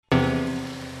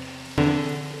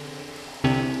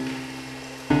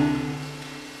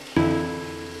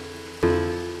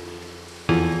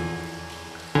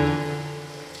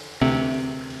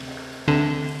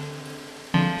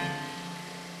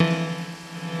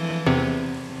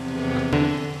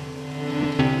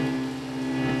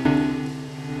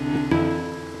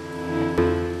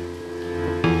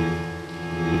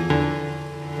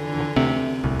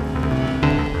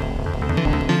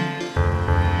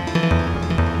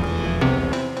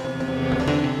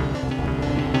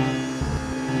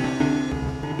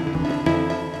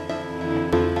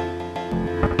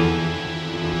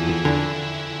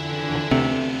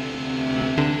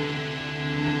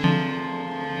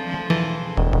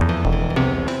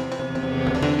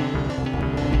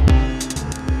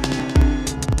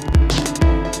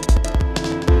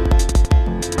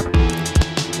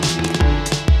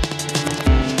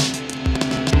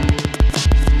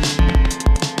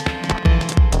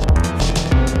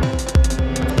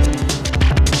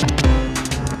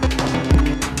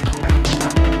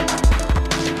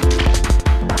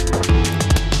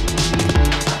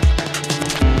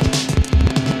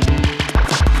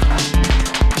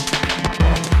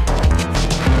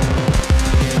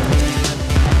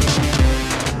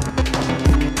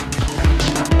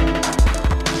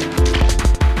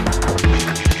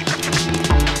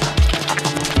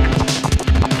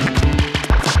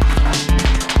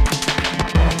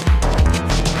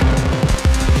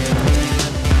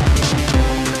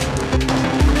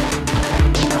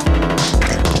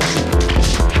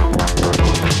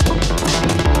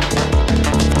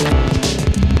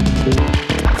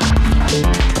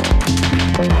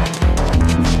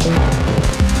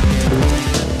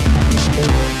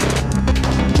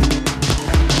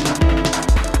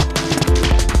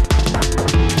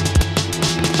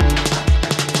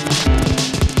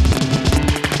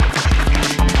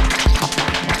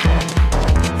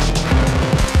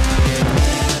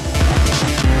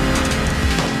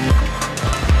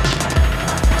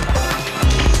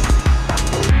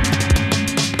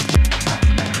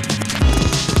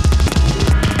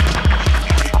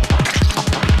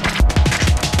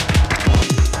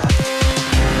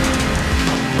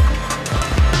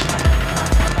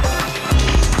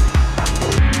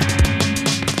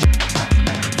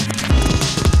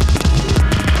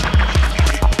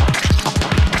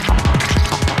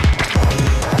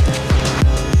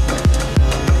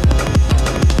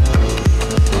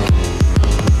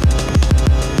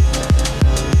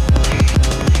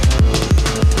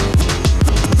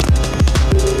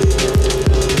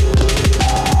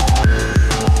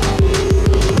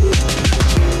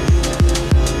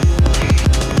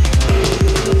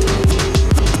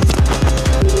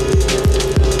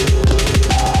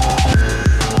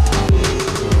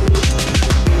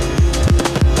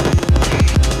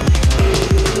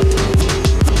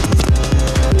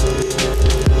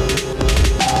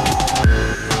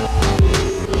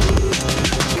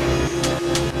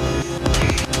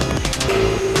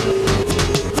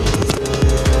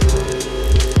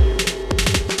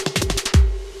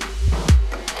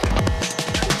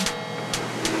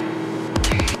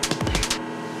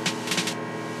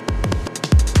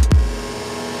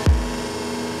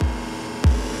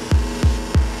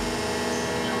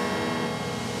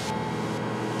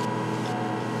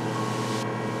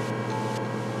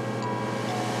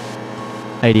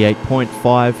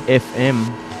88.5 FM,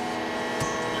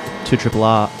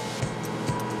 2RRR.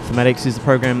 Thematics is the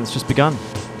program that's just begun.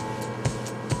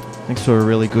 Thanks for a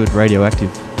really good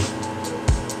Radioactive.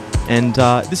 And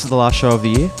this is the last show of the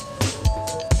year,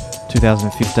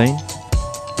 2015.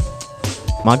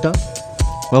 Magda,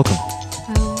 welcome.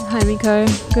 Hi Miko,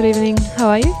 good evening. How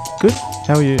are you? Good.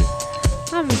 How are you?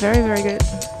 I'm very, very good.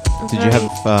 Did you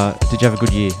have a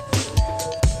good year?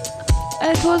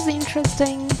 It was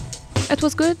interesting. It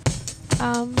was good.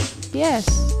 Yes.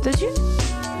 Did you?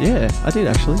 Yeah, I did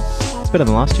actually. It's better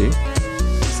than last year.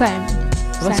 Same.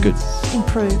 Well, that's good.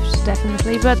 Improved,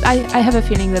 definitely. But I have a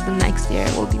feeling that the next year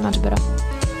will be much better.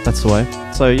 That's the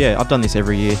way. So yeah, I've done this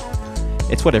every year.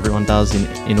 It's what everyone does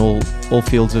in all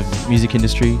fields of music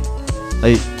industry.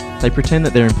 They pretend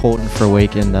that they're important for a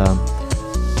week and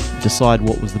decide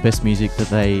what was the best music that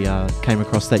they came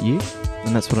across that year,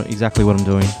 and that's exactly what I'm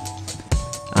doing.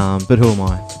 But who am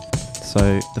I?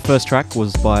 So the first track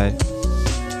was by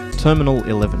Terminal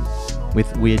 11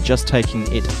 with We're Just Taking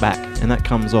It Back, and that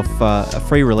comes off a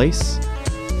free release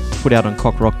put out on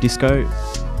Cock Rock Disco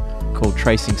called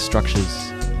Tracing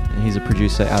Structures, and he's a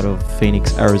producer out of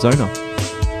Phoenix, Arizona.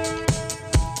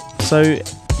 So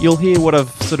you'll hear what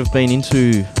I've sort of been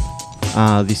into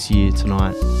this year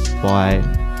tonight by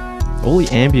all the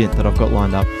ambient that I've got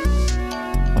lined up.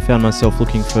 I found myself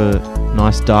looking for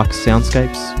nice dark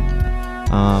soundscapes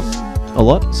a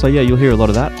lot, so yeah, you'll hear a lot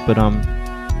of that, but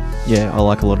yeah, I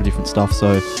like a lot of different stuff,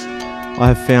 so I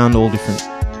have found all different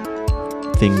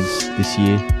things this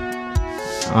year.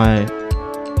 I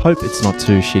hope it's not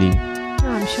too shitty.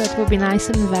 I'm sure it will be nice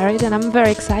and varied, and I'm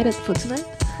very excited for tonight.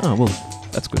 Oh, well,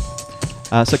 that's good.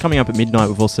 So coming up at midnight,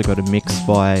 we've also got a mix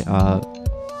by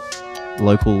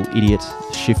local idiot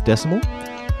Shift Decimal,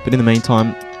 but in the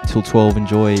meantime, till 12,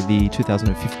 enjoy the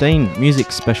 2015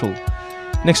 music special.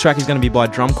 Next track is going to be by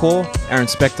Drumcore, Aaron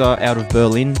Spector out of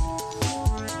Berlin,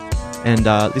 and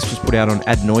this was put out on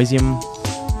Ad Nauseum,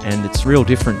 and it's real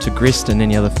different to Grist and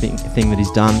any other thing that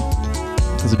he's done.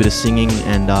 There's a bit of singing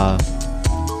and a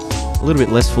little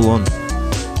bit less full on.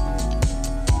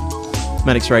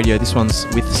 Thematics Radio, this one's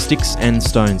with Sticks and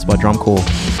Stones by Drumcore.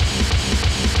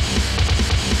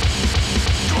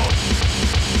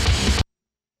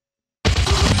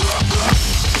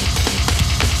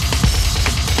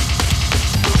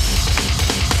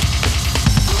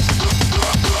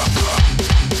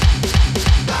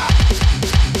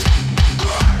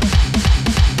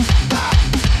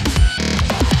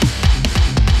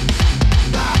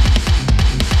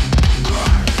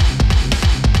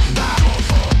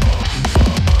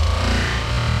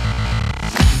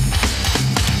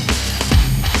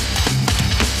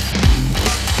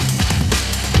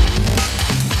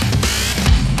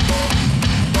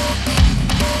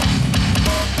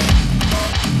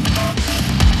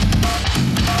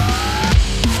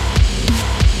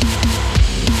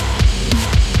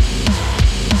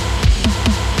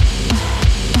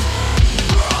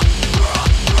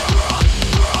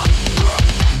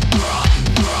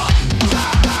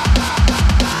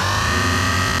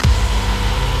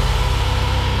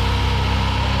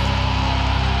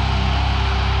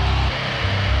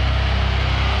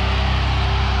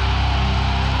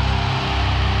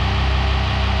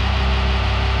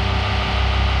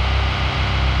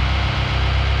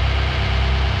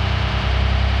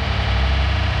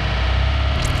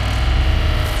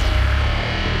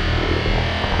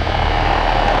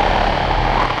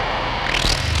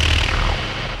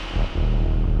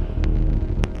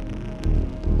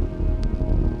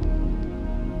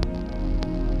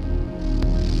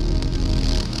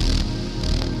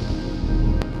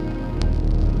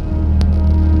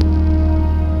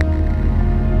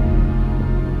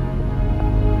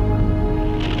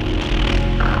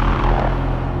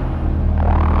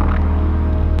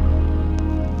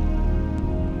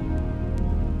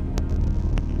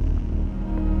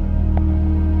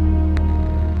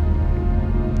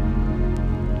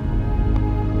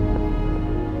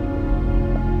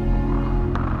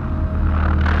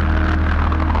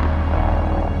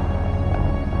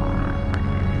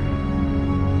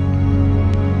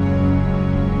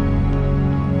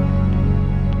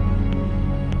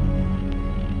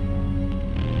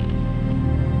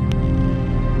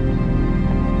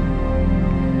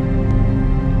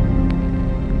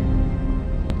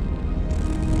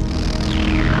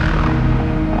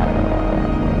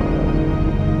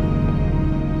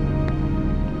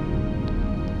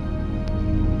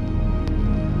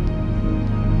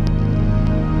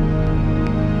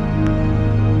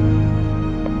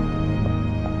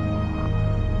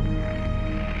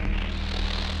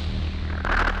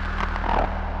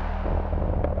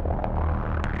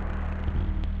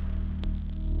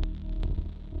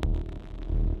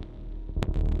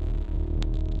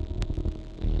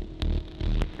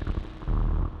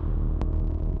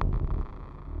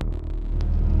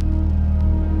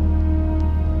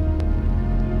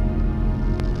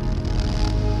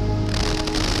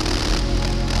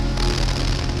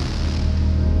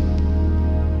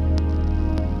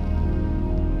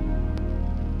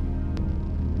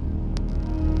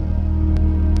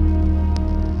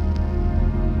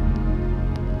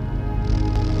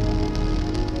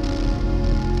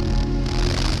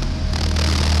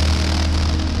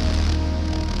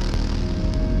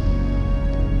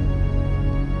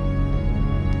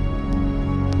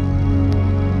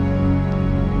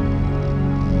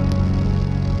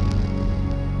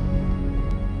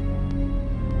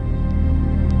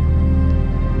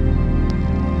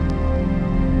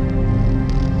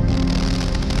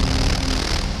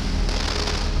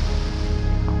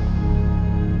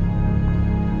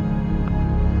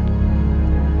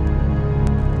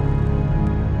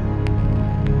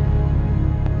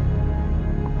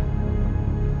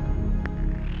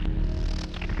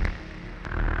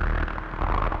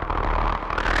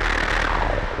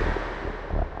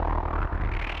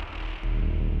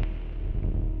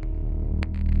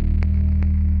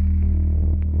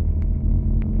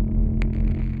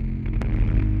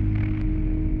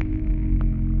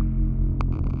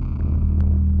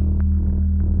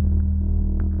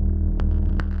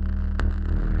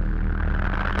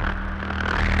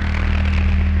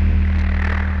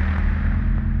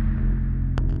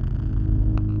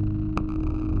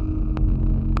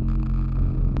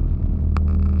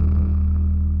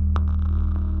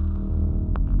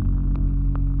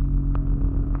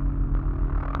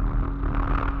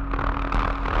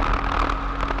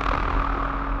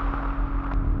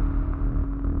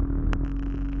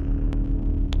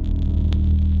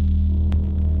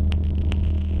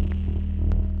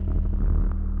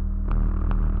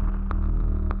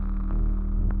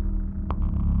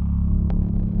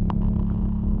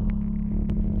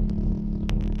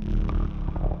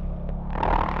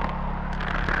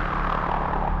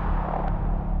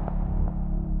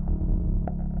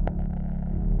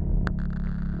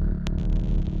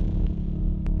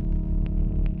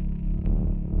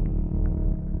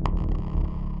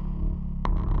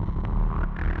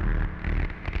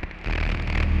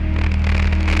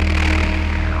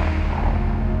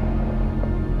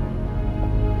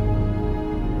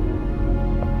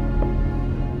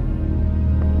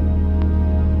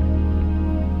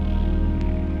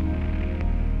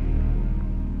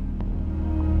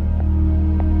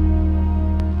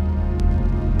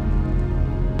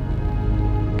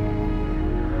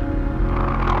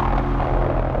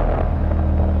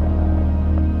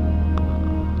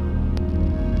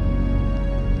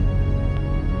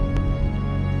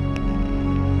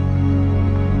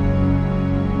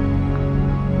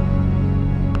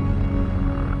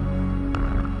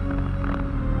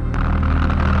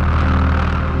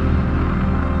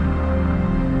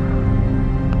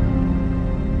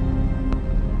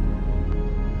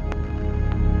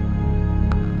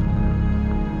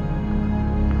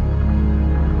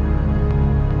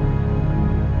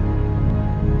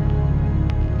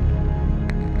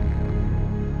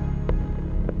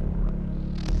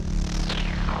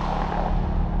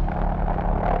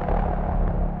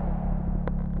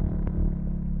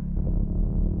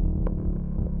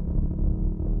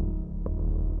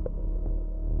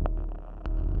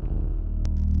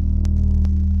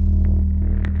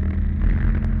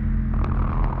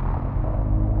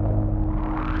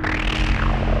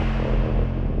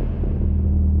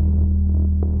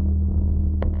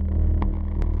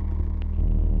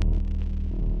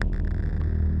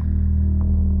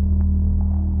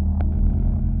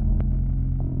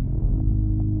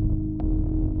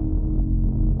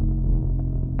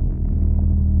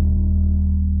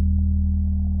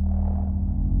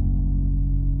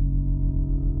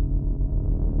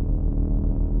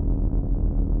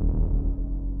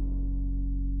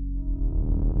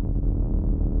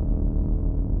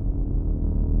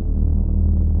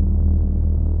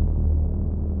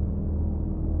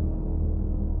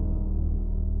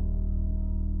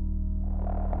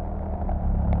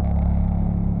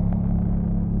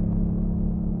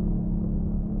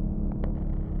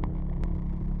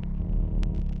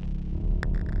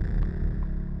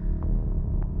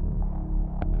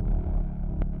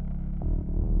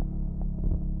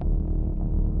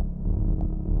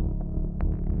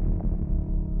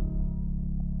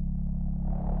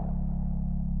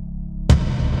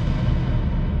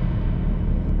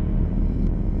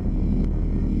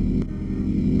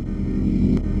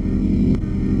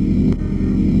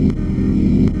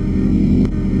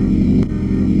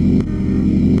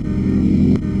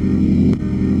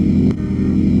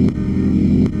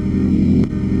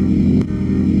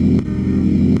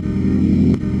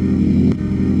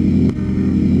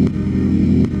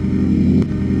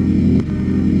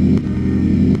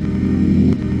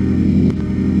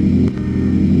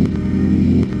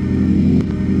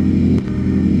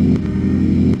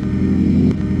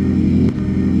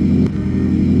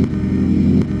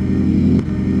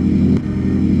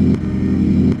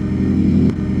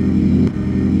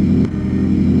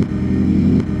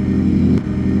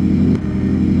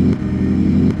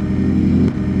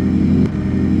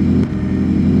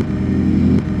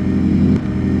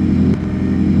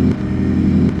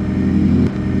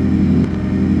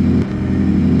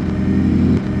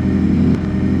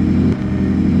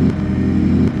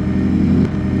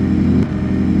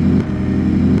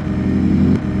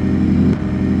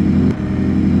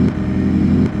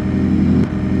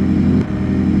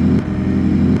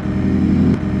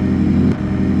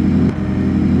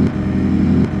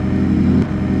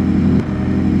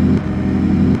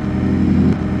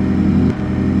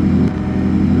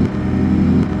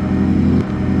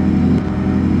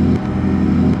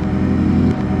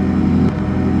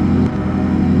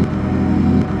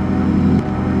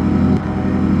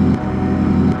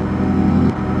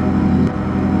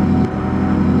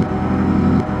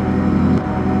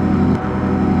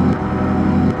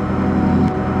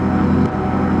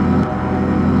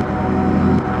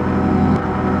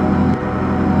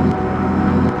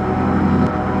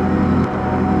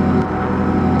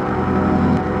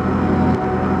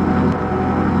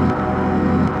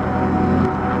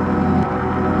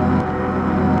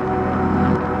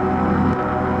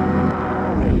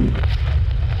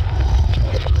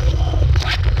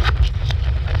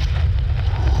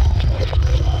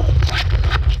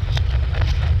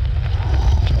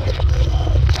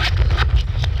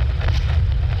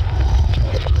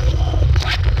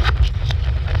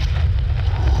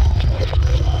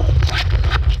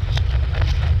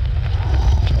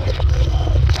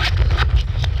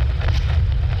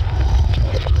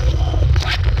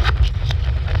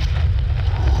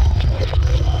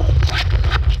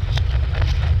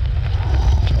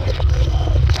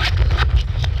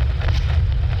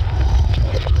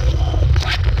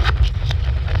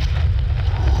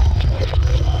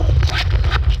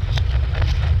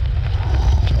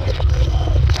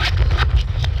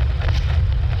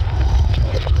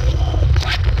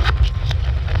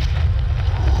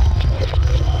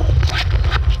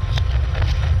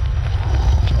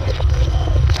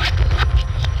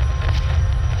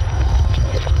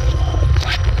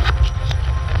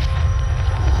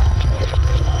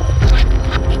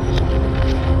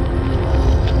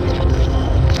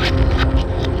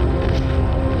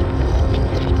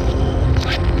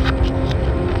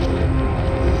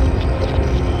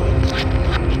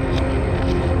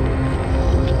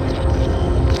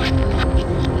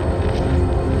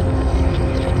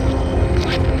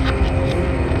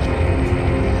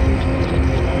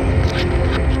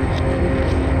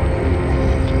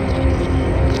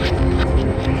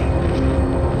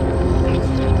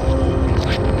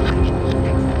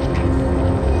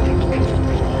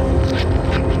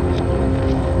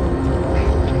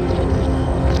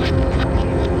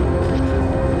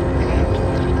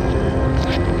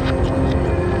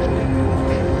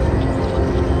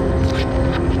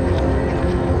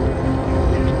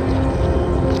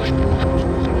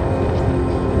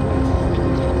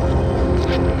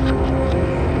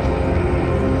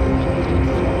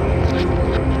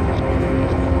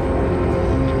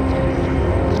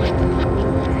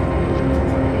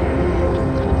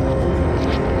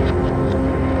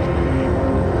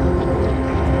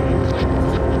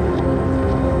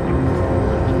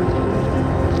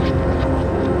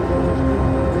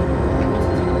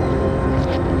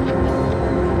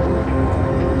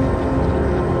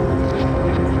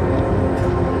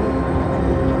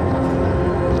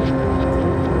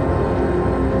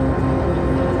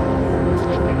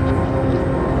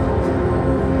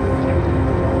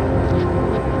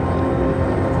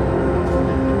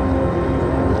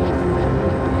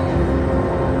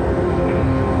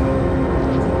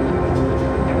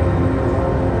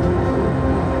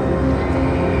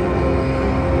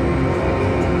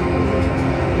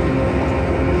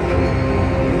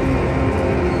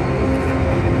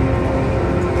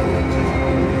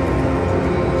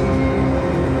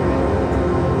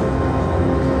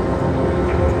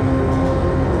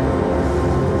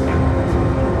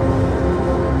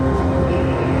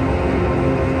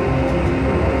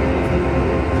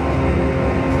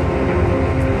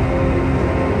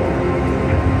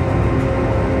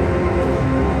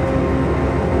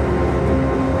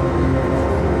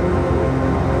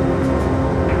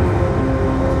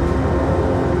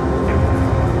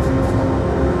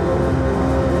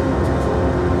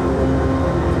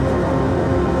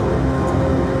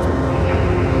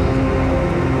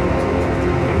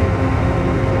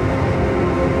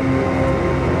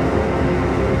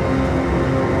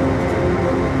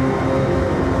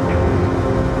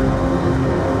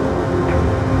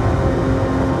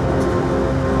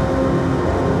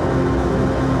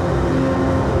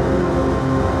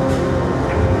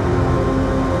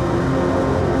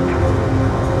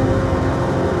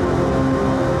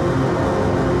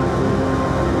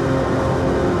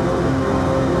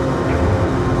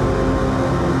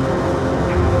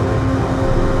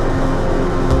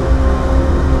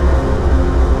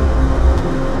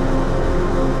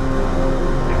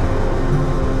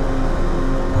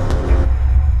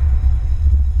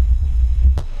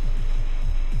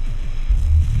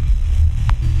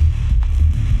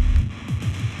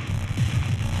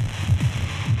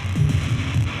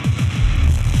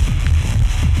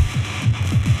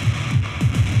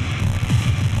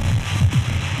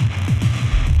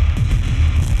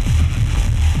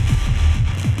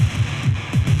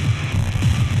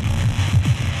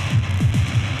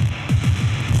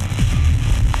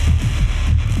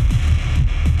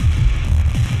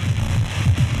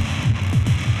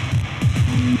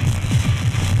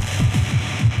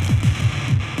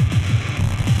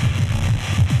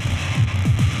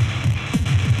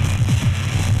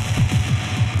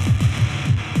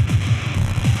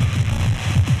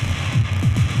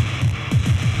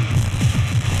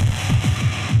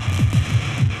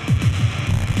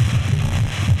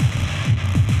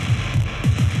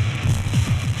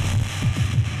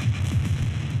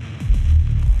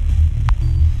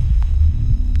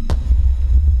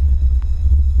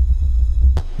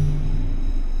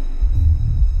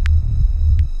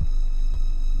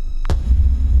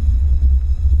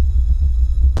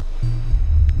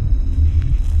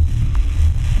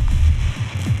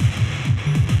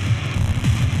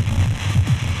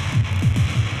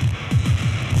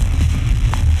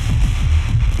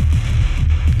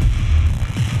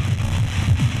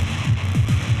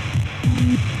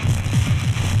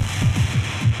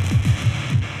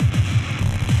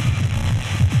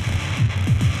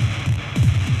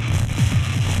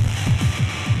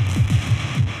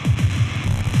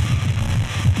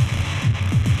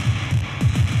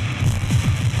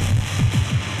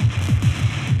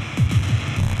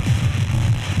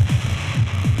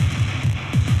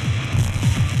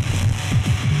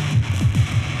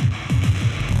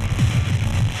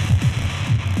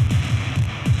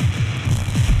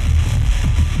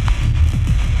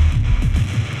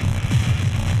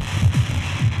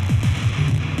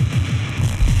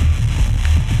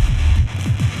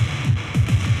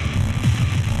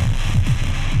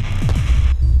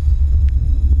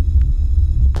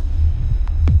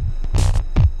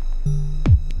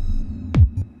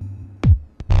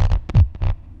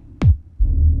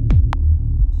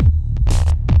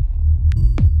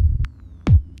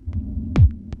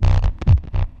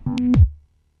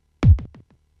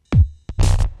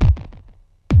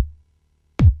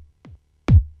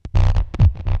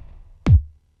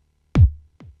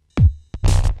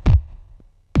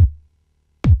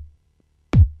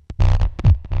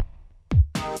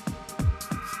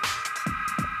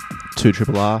 2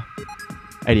 Triple R,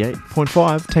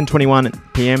 88.5,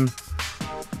 10:21 p.m.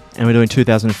 And we're doing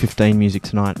 2015 music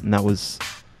tonight, and that was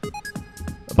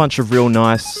a bunch of real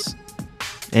nice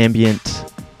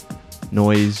ambient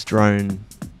noise, drone,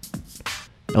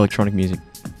 electronic music.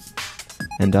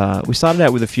 And we started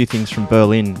out with a few things from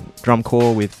Berlin, drum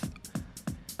corps with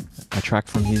a track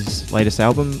from his latest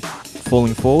album,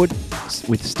 Falling Forward,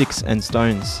 with Sticks and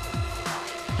Stones.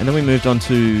 And then we moved on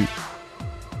to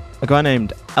a guy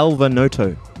named Alva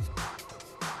Noto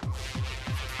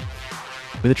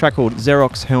with a track called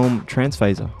Xerox Helm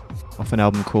Transphaser off an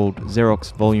album called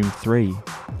Xerox Volume 3.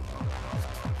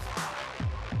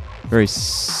 Very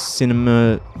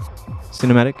cinematic,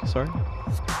 sorry.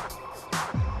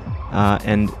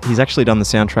 And he's actually done the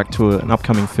soundtrack to an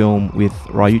upcoming film with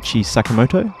Ryuichi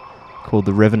Sakamoto called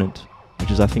The Revenant,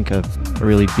 which is, I think, a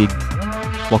really big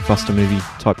blockbuster movie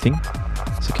type thing.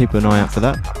 So keep an eye out for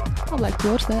that. I'd like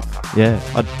to watch that. Yeah,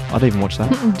 I'd even watch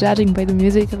that. Judging by the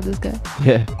music of this guy.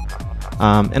 Yeah.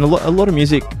 And a lot of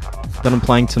music that I'm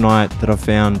playing tonight that I've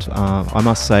found, I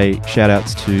must say, shout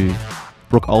outs to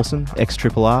Brooke Olsen, ex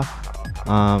Triple R.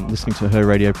 Listening to her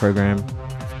radio program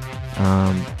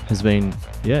has been,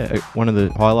 one of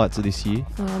the highlights of this year.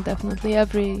 Oh, definitely.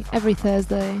 Every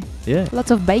Thursday. Yeah.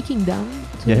 Lots of baking done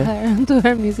to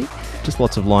her music. Just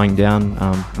lots of lying down,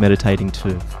 meditating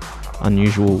to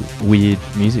unusual, weird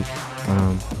music.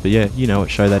 But yeah, you know what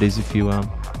show that is if you're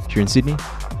in Sydney.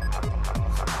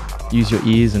 Use your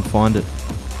ears and find it.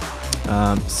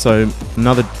 So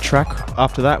another track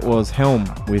after that was Helm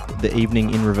with The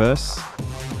Evening in Reverse,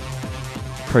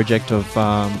 project of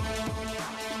a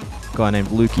guy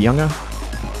named Luke Younger,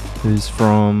 who's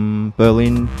from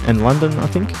Berlin and London, I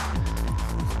think.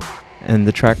 And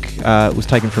the track was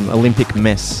taken from Olympic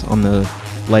Mess on the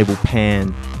label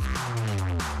Pan.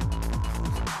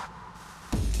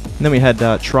 And then we had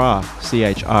Chra,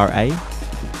 C-H-R-A,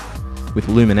 with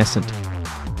Luminescent.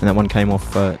 And that one came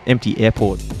off Empty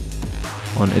Airport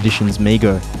on Editions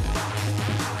Mego.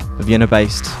 A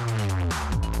Vienna-based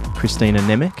Christina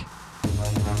Nemec.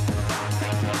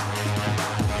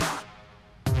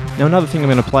 Now another thing I'm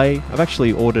going to play, I've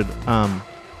actually ordered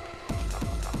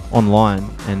online,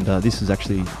 and this is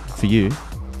actually for you.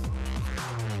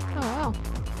 Oh wow.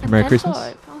 Merry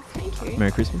Christmas. Oh, thank you.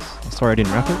 Merry Christmas. Sorry I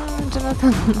didn't wrap it.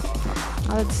 Jonathan.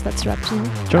 That's wrapped in.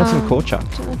 Jonathan Korczak.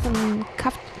 Jonathan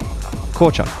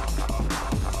Korczak.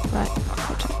 Right,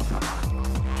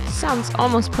 Korczak. Sounds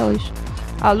almost Polish.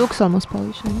 Looks almost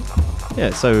Polish. I mean. Yeah,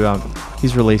 so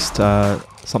he's released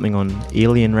something on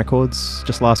Alien Records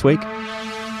just last week.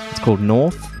 It's called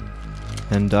North,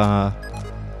 and I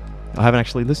haven't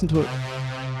actually listened to it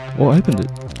or opened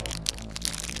it.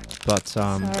 But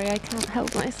sorry, I can't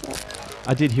help myself.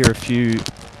 I did hear a few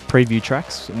preview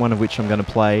tracks, one of which I'm going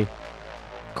to play,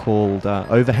 called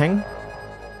Overhang.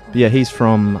 But yeah, he's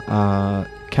from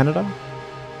Canada,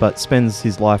 but spends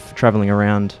his life traveling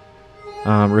around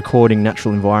recording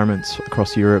natural environments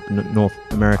across Europe, North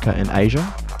America and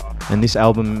Asia. And this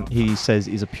album, he says,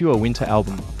 is a pure winter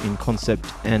album in concept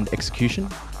and execution.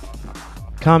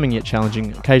 Calming yet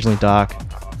challenging, occasionally dark,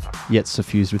 yet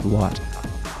suffused with light.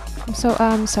 So,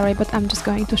 sorry, but I'm just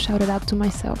going to shout it out to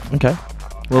myself. Okay.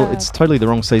 Well, it's totally the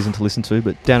wrong season to listen to,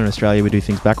 but down in Australia we do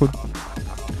things backward.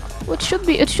 Well, it should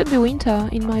be winter,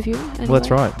 in my view. Anyway. Well,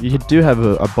 that's right. You do have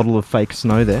a bottle of fake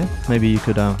snow there. Maybe you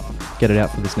could get it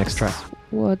out for this next track.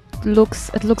 It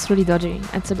looks really dodgy.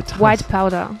 It's a white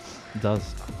powder. It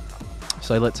does.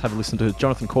 So let's have a listen to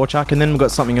Jonathan Korczak, and then we've got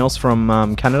something else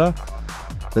from Canada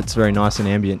that's very nice and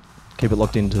ambient. Keep it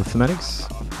locked into Thematics.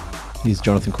 Here's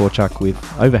Jonathan Korczak with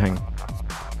Overhang.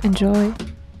 Enjoy.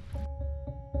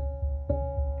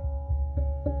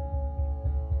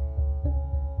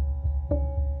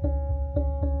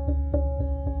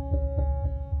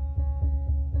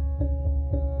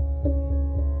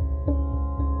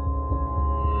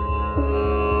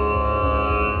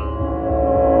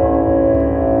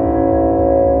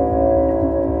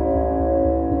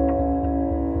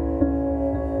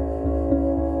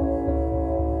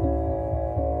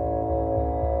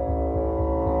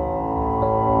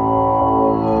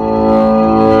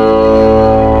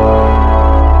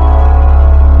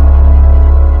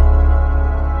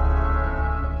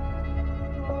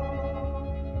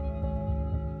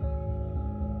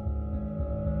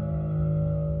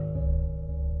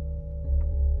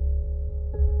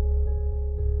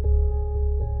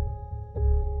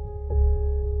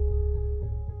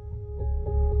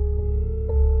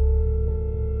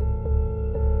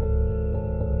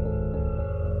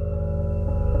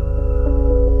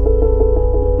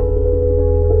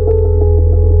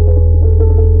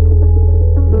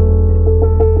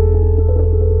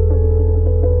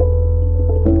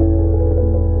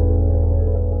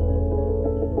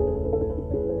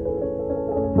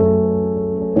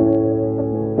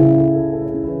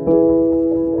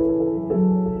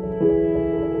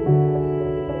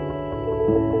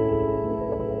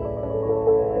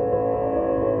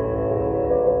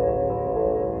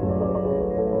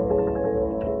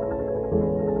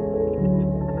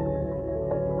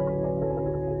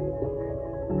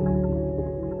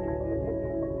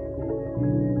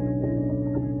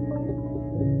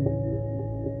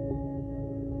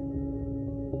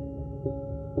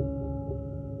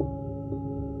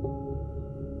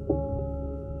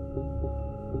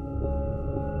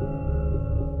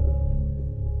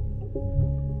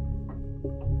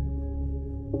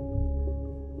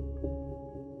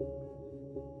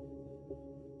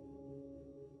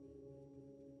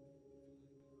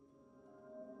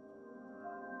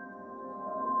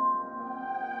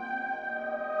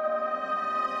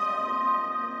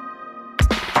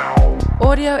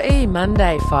 Audio E,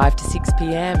 Monday 5 to 6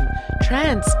 p.m.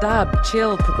 Trance, dub,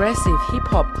 chill, progressive,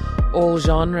 hip-hop, all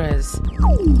genres.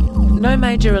 No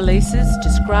major releases,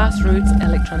 just grassroots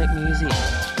electronic music.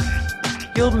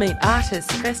 You'll meet artists,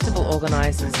 festival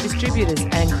organisers, distributors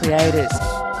and creators.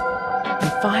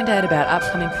 And find out about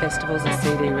upcoming festivals and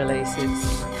CD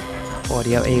releases.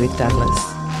 Audio E with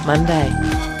Douglas, Monday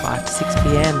 5 to 6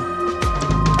 p.m.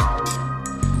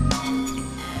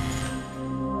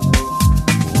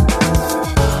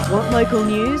 Want local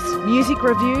news, music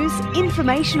reviews,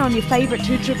 information on your favourite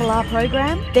 2RRR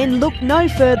program? Then look no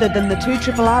further than the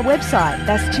 2RRR website.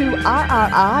 That's 2rrr.org.au.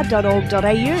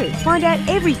 Find out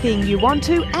everything you want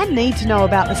to and need to know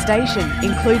about the station,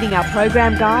 including our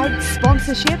program guide,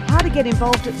 sponsorship, how to get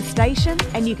involved at the station,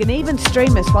 and you can even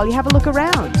stream us while you have a look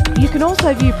around. You can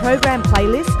also view program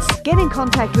playlists, get in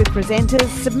contact with presenters,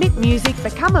 submit music,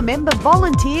 become a member,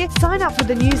 volunteer, sign up for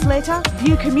the newsletter,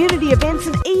 view community events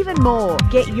and even more.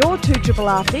 Get your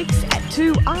 2RRR fix at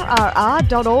 2rrr.org.au.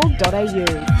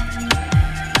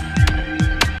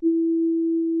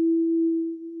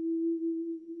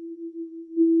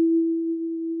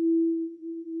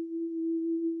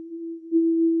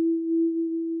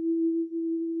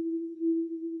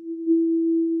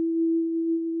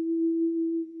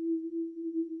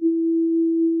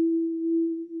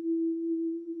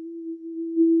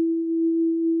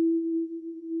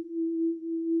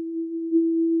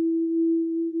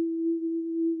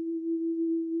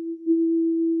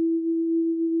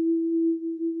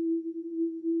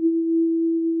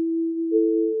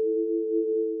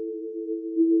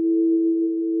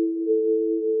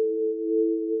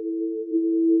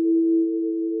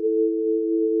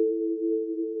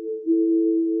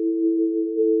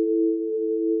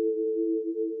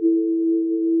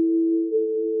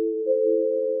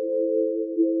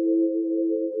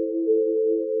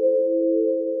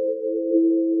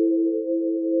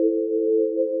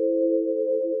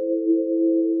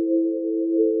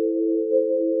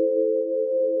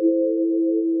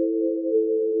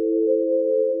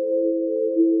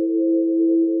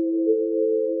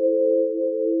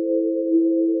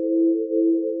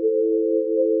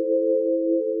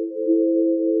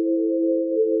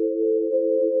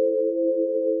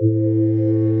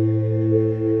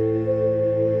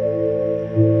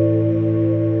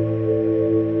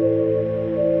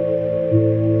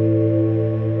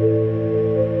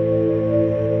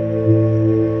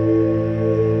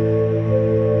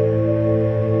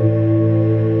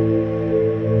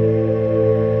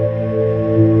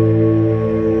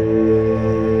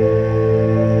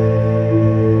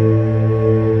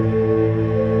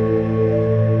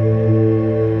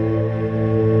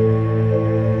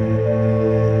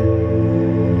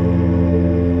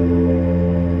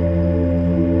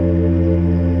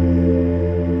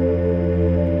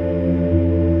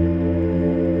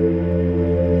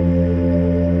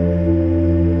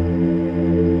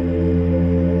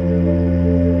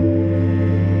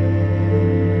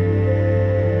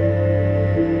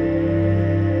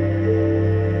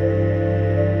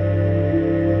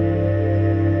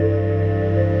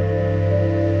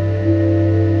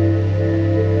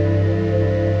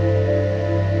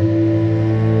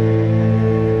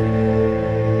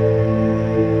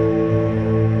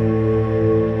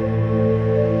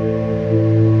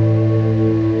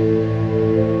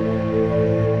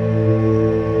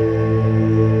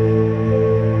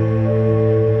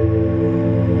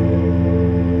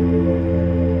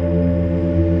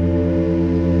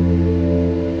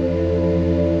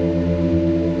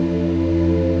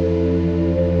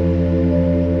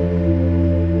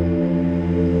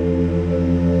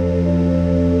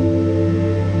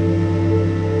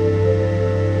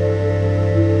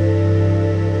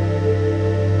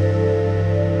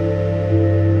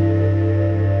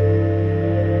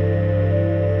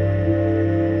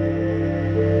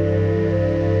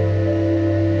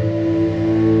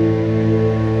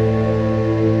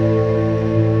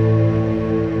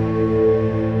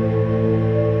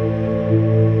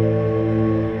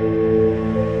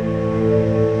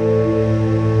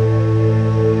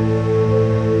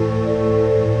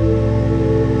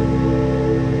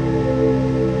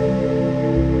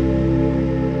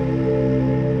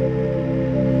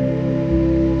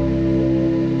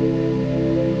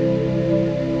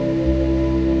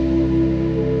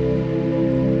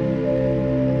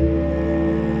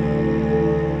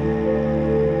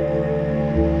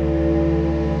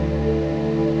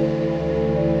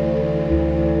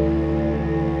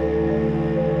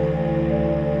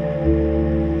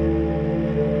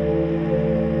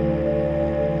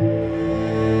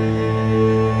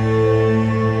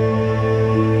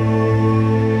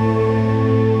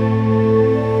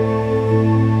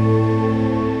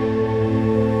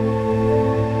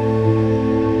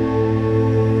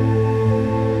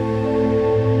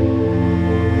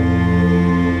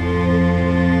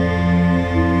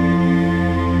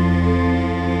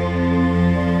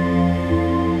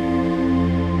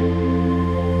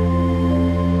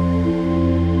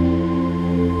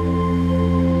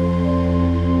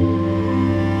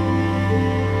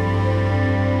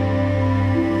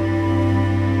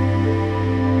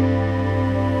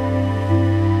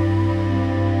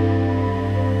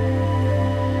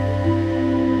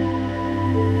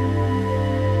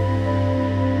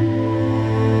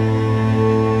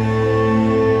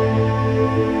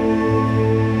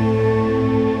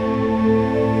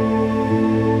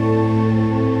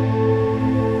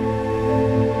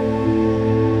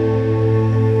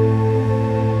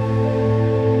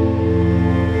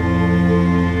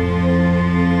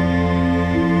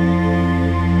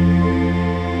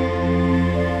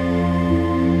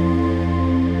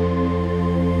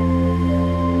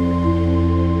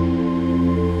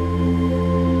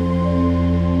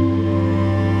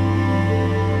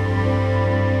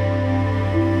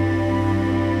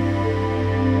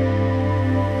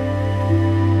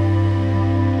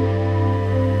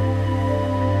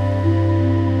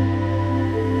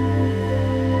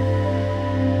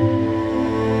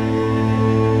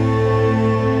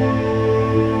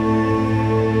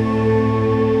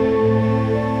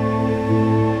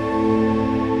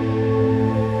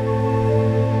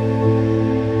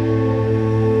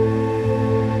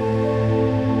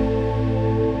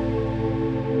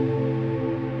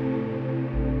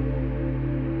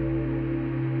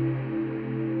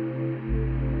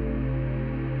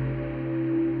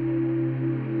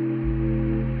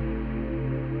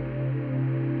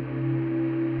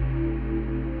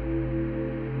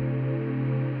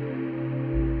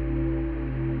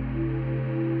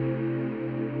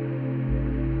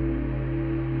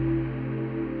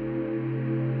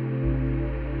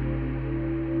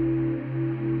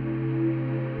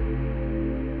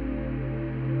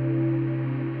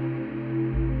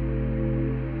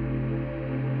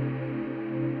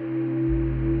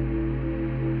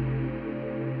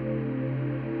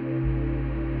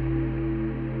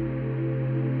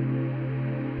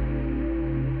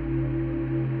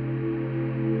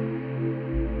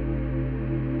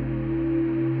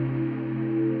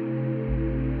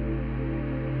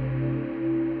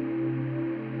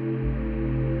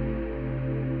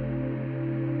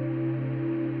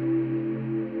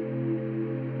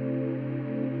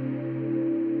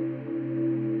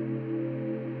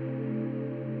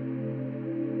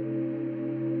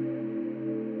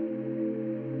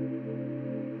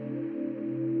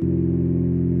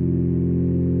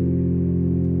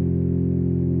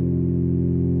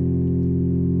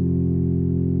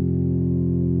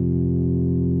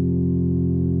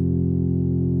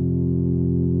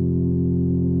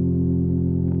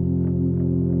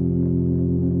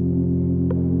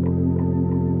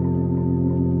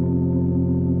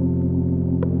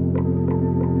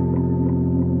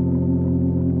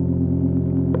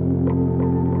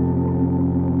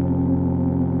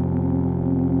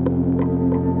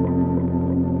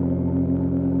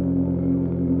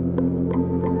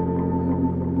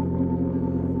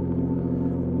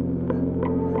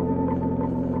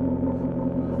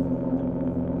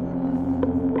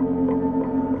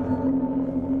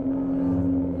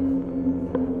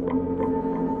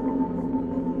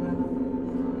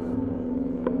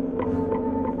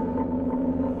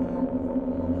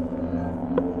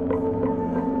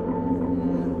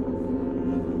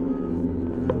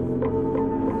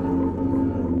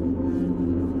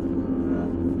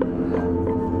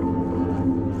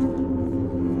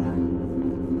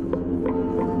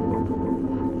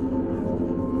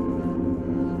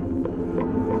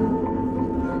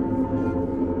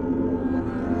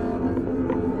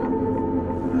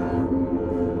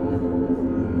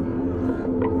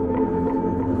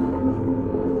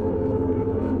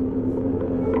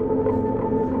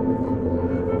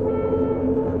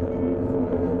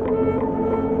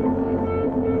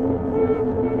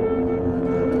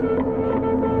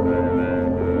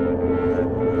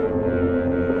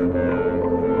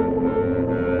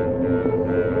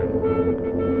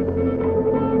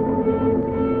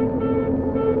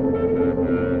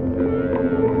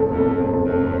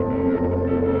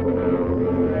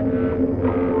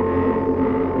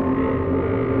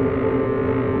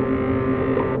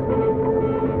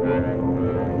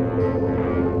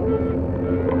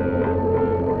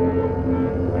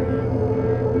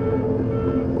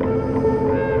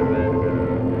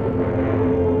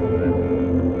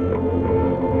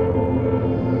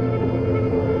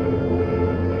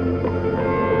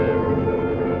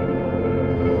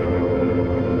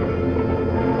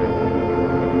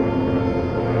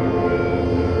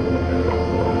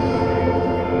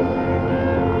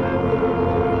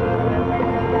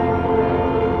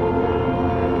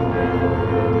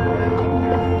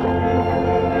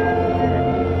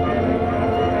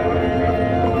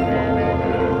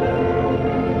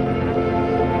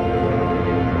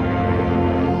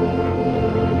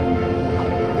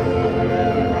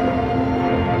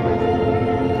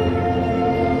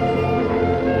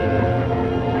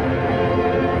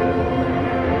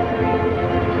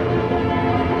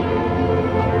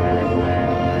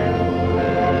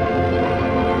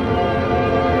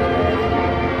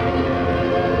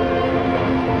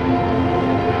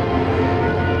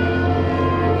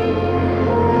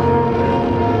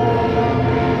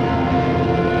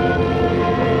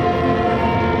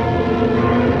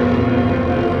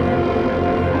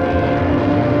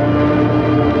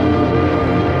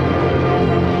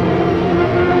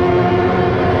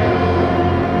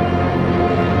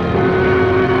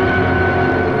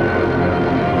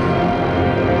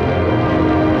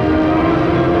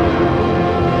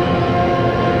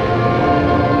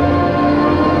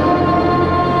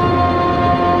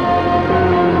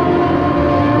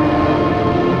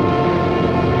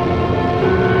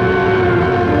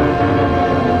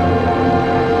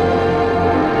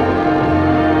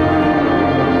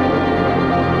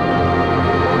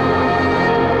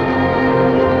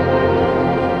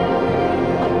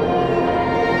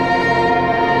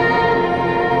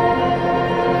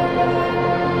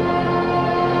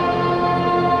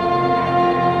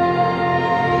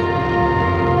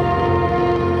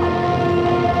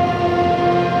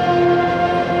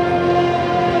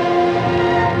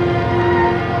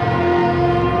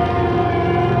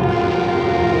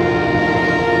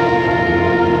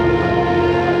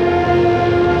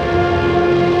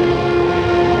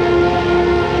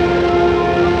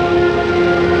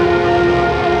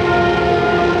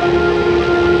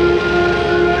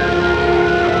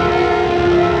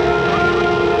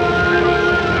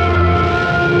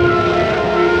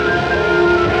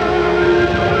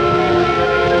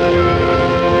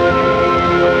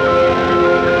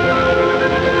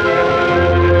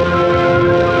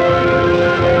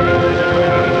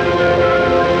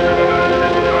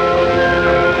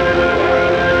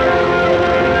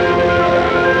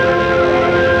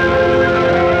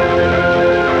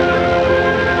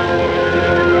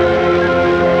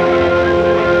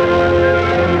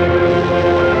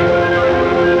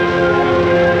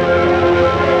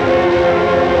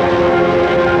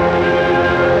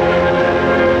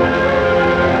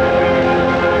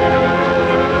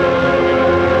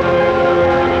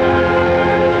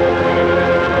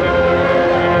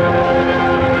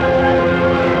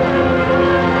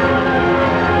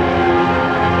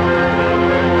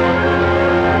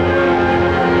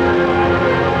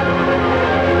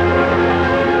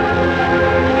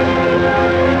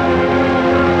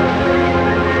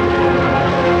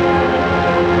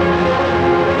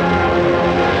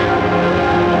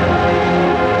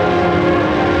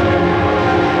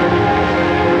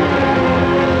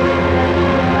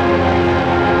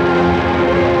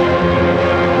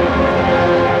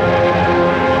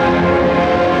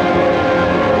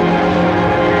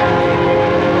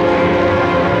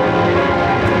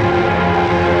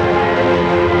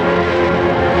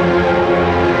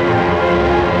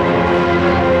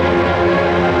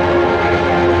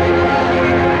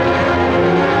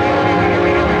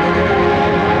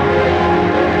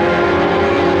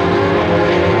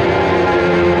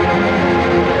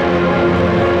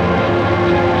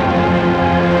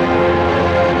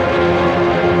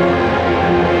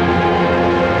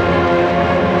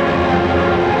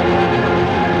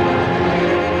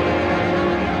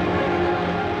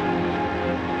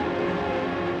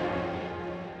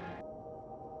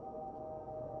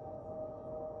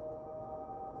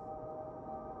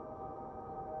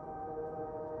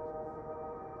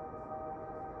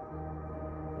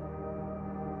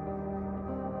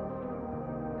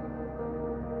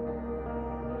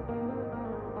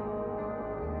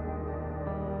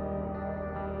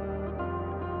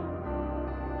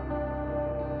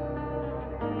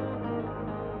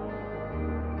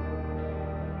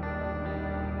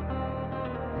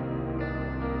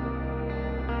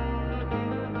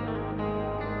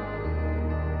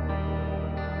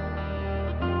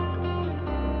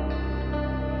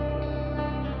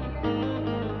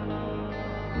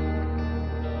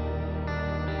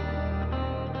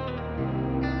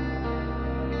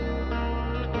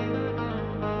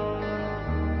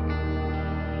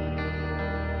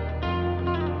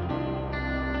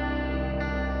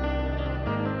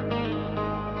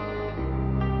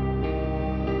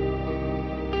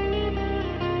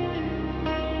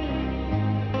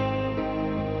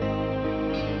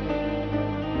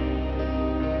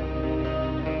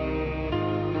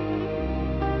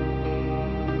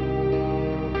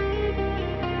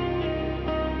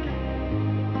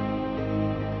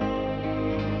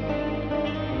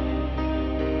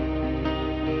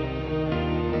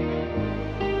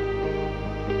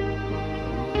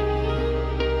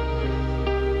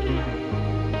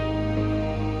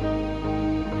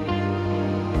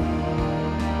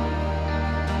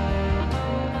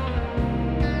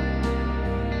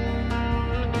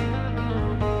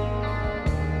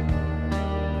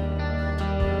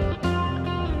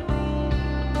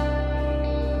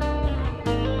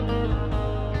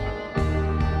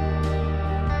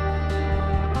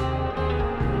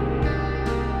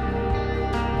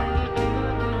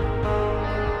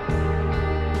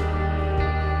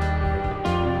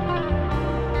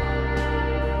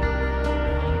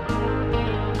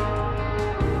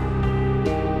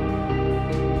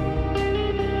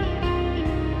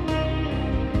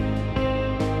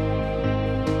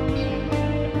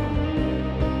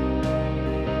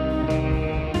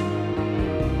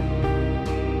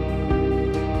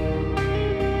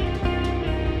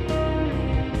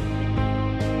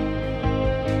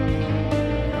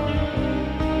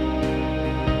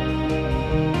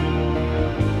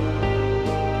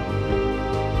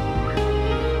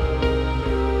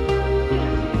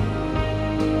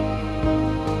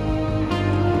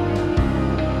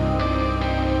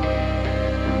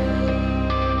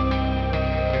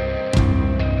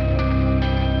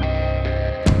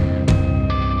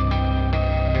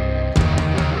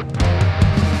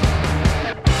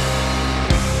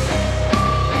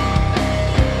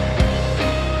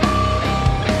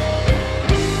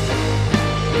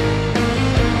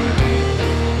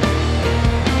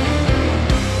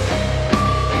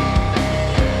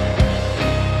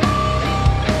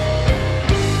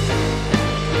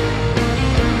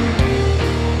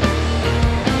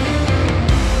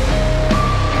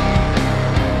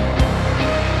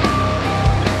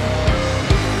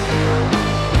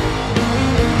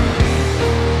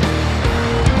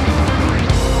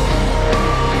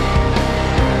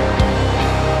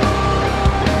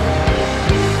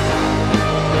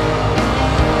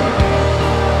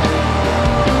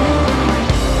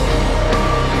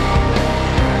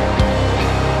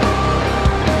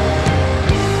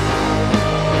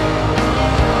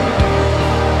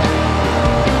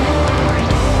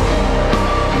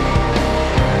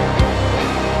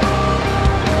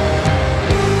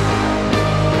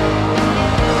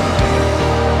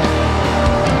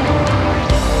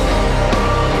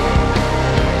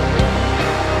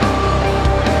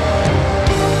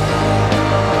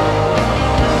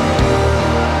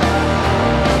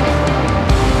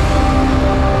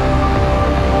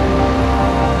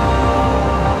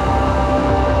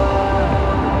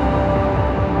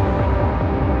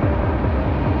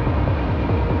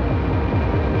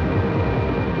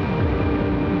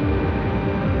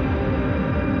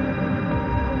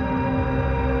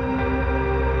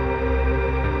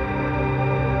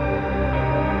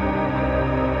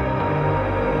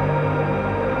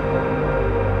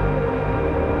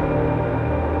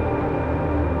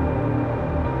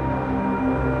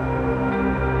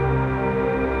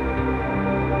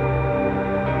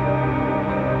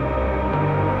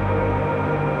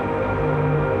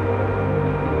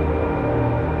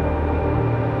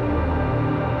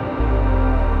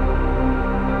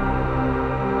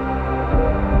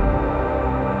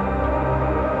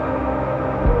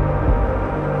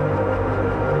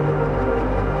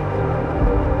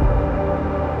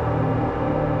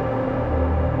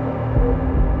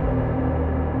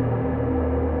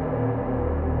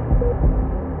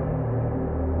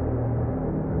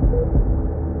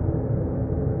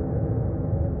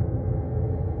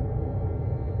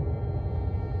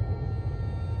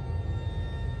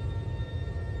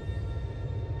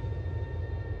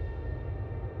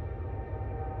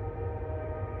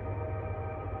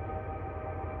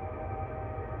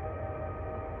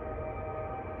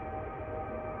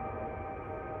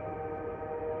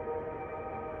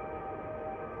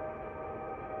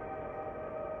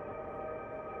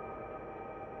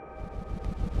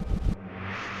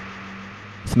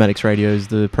 Thematics Radio is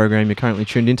the program you're currently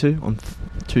tuned into on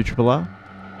 2RRR.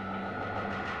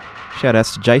 Shout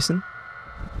outs to Jason.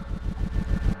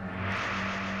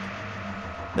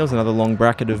 There was another long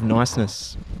bracket of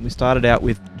niceness. We started out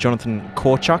with Jonathan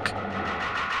Korchuk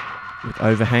with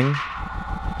Overhang.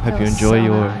 Hope you enjoy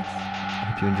your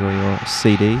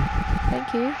CD.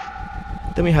 Thank you.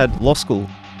 Then we had Law School,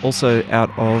 also out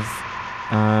of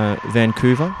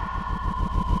Vancouver.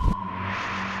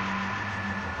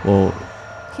 Or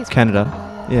He's Canada. from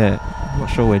Canada, Yeah, I'm not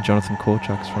sure where Jonathan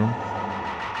Korchuk's from.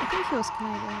 I think he was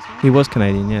Canadian as well. He was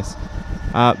Canadian, yes.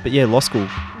 But yeah, Law School.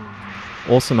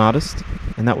 Awesome artist.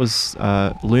 And that was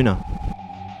Luna.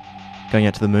 Going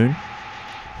out to the moon.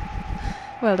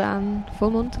 Well done.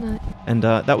 Full moon tonight. And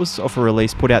that was off a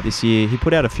release put out this year. He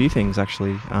put out a few things,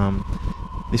 actually.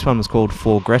 This one was called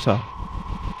For Greta,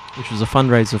 which was a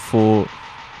fundraiser for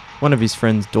one of his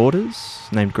friend's daughters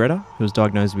named Greta, who was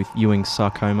diagnosed with Ewing's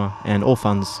sarcoma, and all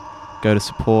funds go to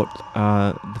support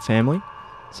the family.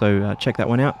 So check that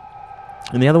one out.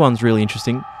 And the other one's really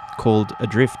interesting, called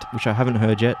Adrift, which I haven't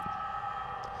heard yet.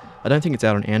 I don't think it's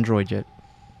out on Android yet.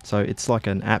 So it's like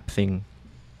an app thing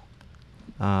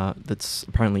that's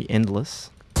apparently endless.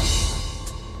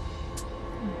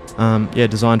 Yeah,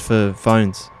 designed for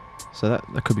phones. So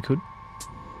that could be good.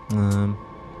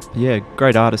 Yeah,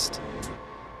 great artist.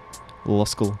 Law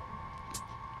School.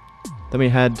 Then we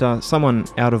had someone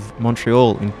out of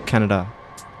Montreal in Canada,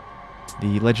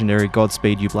 the legendary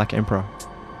Godspeed You Black Emperor,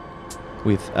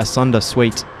 with Asunder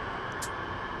Suite.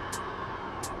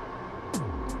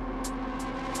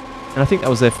 And I think that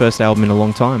was their first album in a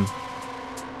long time.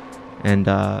 And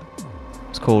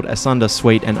it's called Asunder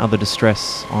Suite and Other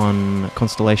Distress on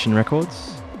Constellation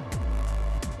Records.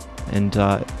 And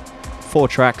 4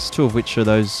 tracks, 2 of which are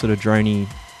those sort of droney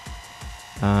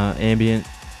ambient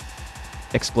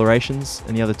explorations,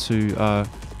 and the other 2 are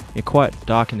quite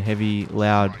dark and heavy,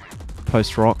 loud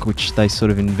post-rock, which they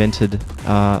sort of invented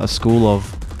a school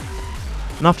of.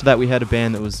 And after that we had a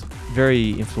band that was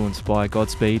very influenced by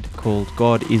Godspeed called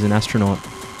God Is an Astronaut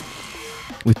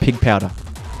with Pig Powder.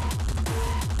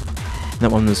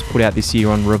 That one was put out this year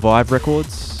on Revive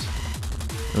Records.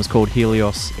 It was called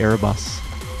Helios Erebus.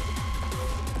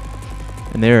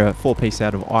 And they're a 4-piece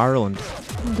out of Ireland.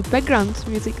 The background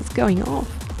music is going off.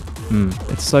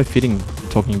 It's so fitting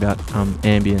talking about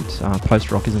ambient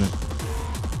post-rock, isn't it?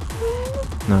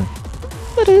 No.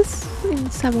 It is, in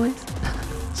some ways.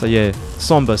 So yeah,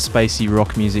 somber, spacey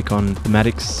rock music on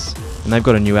Thematics. And they've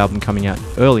got a new album coming out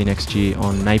early next year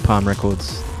on Napalm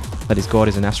Records. That is God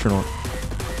Is an Astronaut.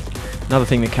 Another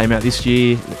thing that came out this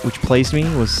year, which pleased me,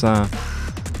 was a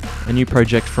new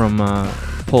project from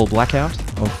Paul Blackout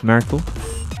of Miracle.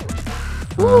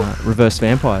 Reverse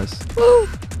Vampires. Woo!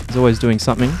 He's always doing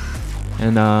something.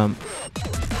 And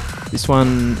this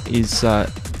one is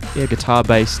guitar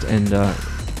based and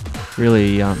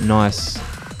really nice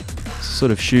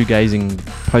sort of shoegazing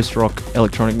post-rock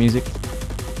electronic music.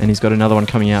 And he's got another one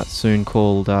coming out soon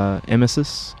called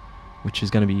Emesis, which is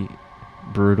going to be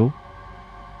brutal.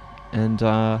 And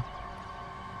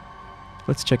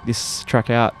let's check this track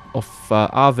out off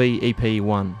RV EP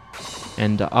 1.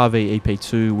 And RV EP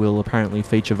 2 will apparently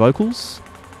feature vocals,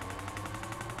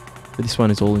 but this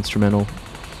one is all instrumental.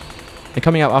 And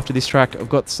coming up after this track, I've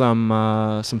got some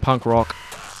punk rock,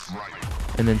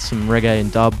 and then some reggae and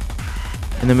dub,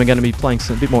 and then we're going to be playing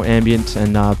a bit more ambient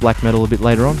and black metal a bit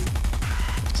later on.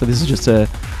 So this is just a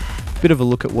bit of a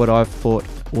look at what I've thought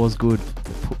was good,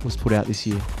 was put out this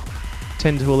year.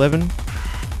 10 to 11.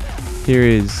 Here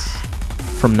is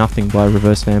From Nothing by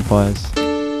Reverse Vampires.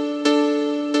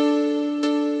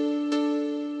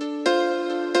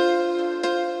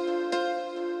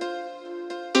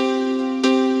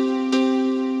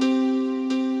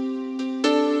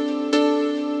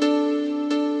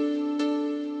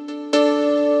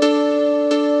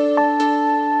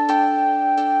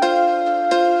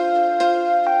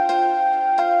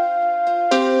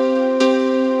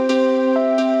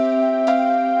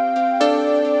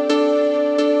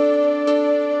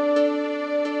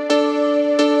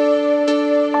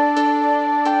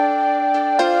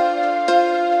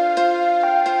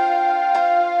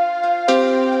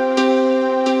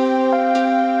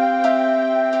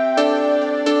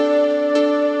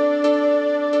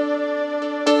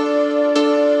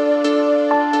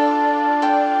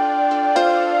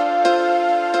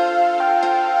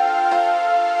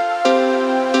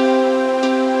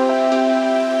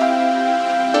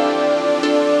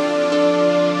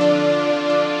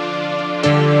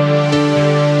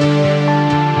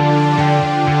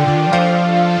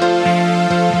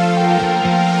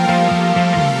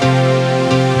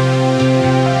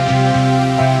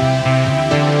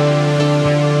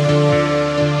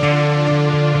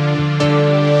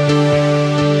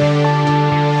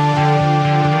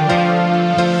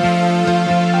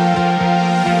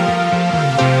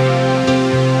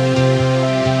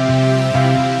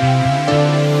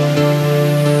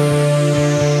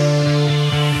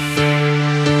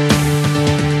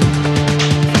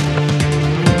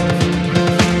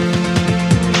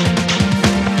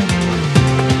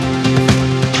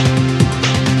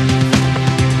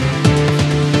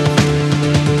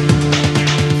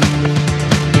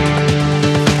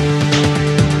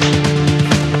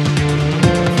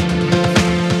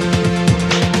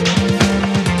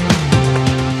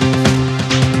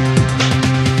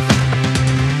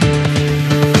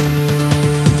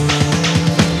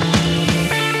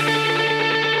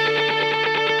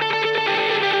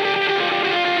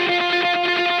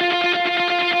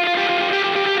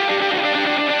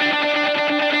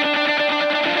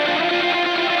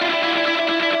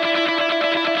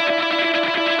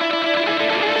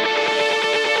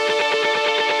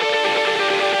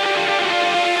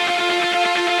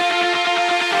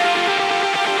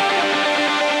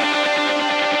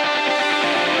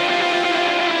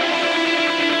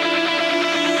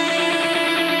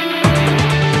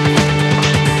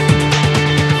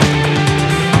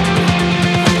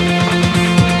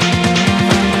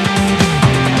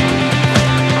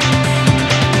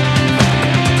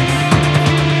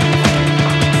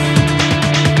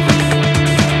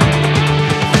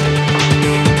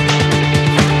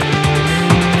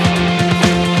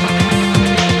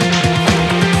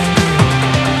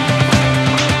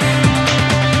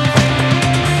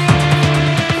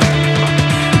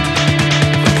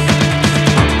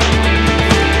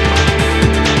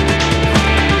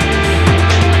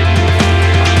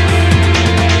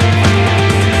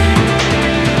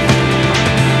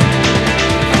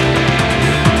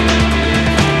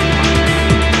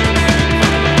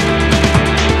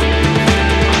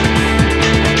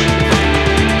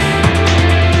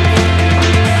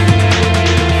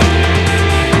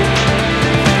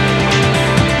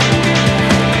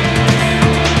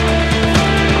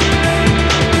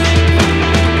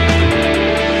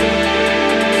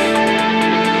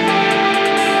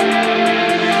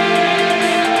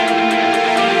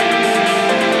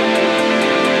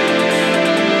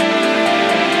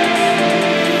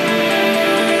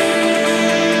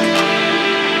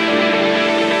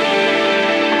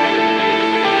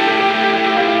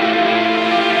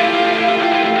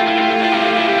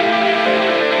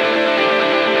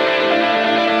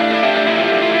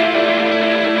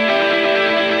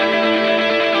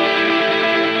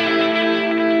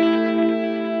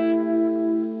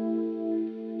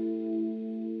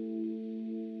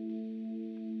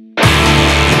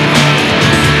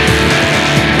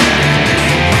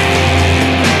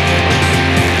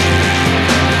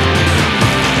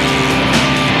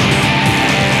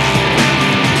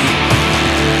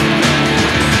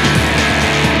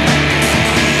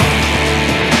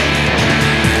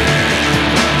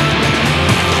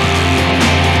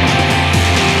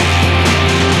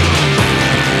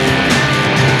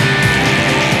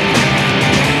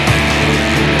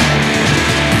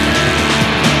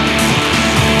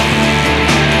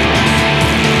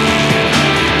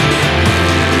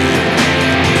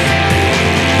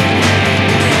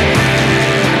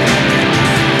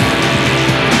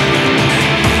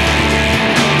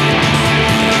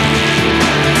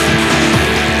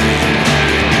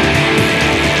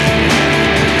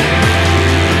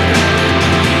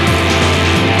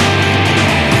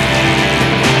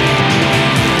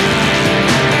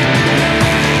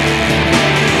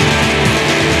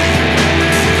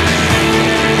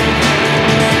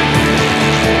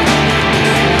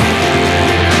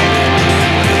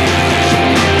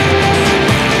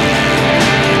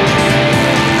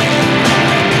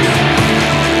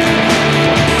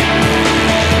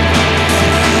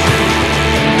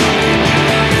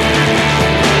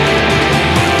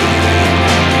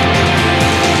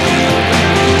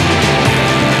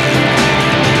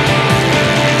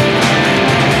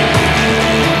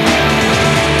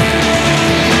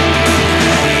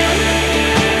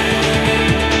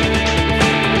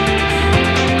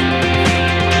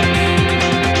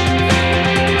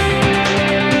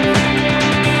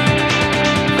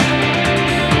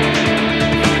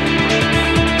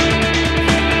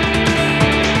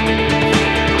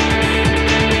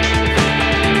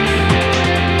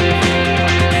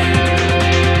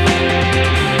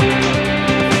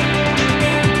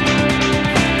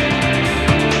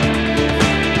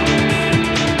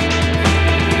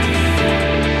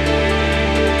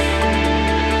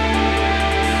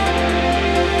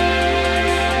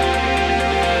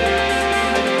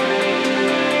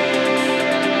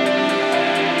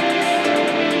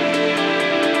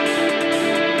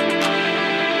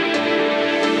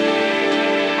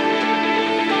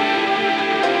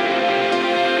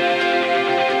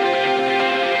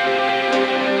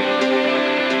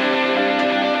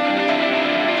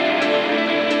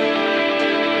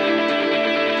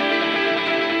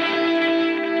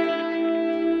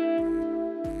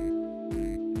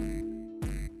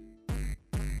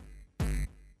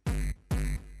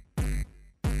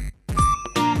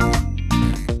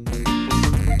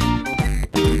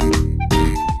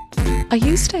 Are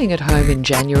you staying at home in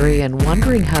January and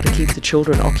wondering how to keep the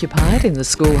children occupied in the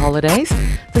school holidays?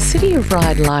 The City of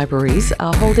Ryde Libraries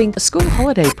are holding a school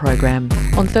holiday program.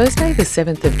 On Thursday the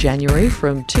 7th of January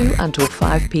from 2 until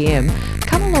 5 p.m,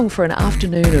 come along for an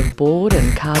afternoon of board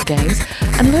and card games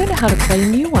and learn how to play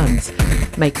new ones.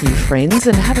 Make new friends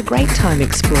and have a great time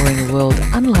exploring a world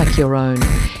unlike your own.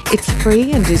 It's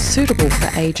free and is suitable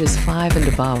for ages 5 and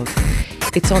above.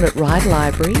 It's on at Ryde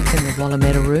Library in the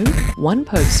Wallametta Room, 1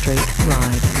 Pope Street,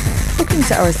 Ryde. Bookings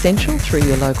are essential through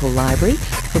your local library.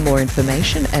 For more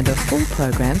information and a full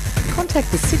program,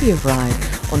 contact the City of Ryde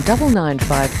on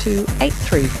 9952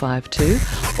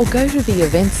 8352 or go to the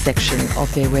events section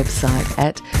of their website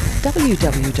at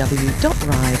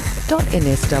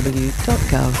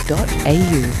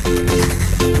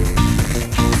www.ryde.nsw.gov.au.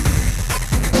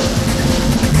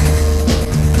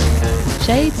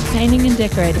 Shades Painting and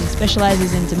Decorating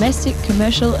specialises in domestic,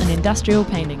 commercial and industrial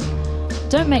painting.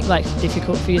 Don't make life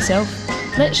difficult for yourself.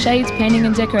 Let Shades Painting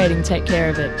and Decorating take care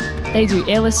of it. They do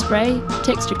airless spray,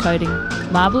 texture coating,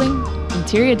 marbling,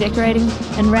 interior decorating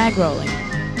and rag rolling.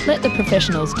 Let the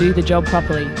professionals do the job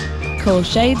properly. Call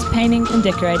Shades Painting and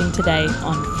Decorating today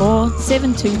on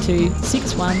 4722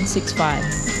 6165.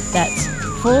 That's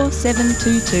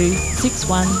 4722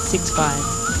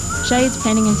 6165. Shades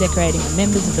Painting and Decorating are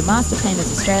members of the Master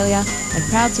Painters Australia and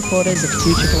proud supporters of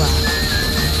 2RRR.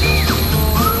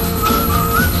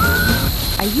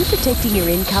 Are you protecting your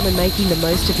income and making the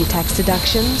most of your tax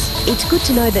deductions? It's good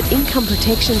to know that income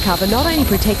protection cover not only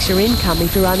protects your income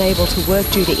if you're unable to work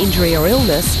due to injury or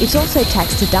illness, it's also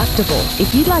tax deductible.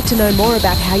 If you'd like to know more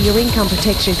about how your income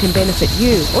protection can benefit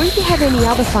you, or if you have any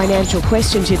other financial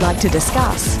questions you'd like to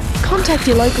discuss, contact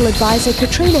your local advisor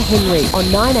Katrina Henry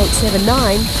on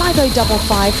 9879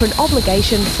 5055 for an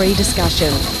obligation-free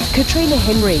discussion. Katrina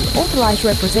Henry, authorised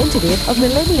representative of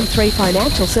Millennium 3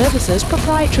 Financial Services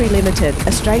Proprietary Limited,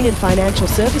 Australian Financial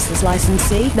Services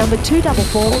Licensee number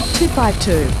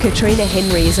 244252. Katrina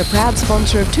Henry is a proud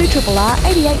sponsor of 2RRR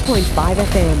 88.5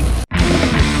 FM.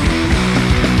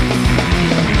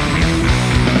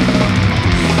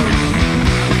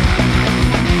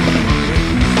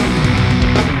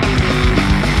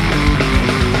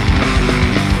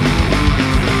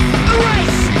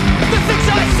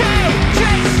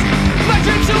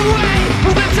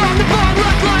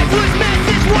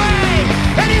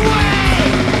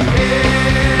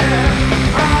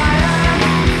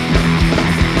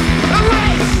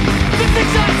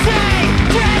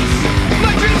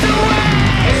 My dreams away.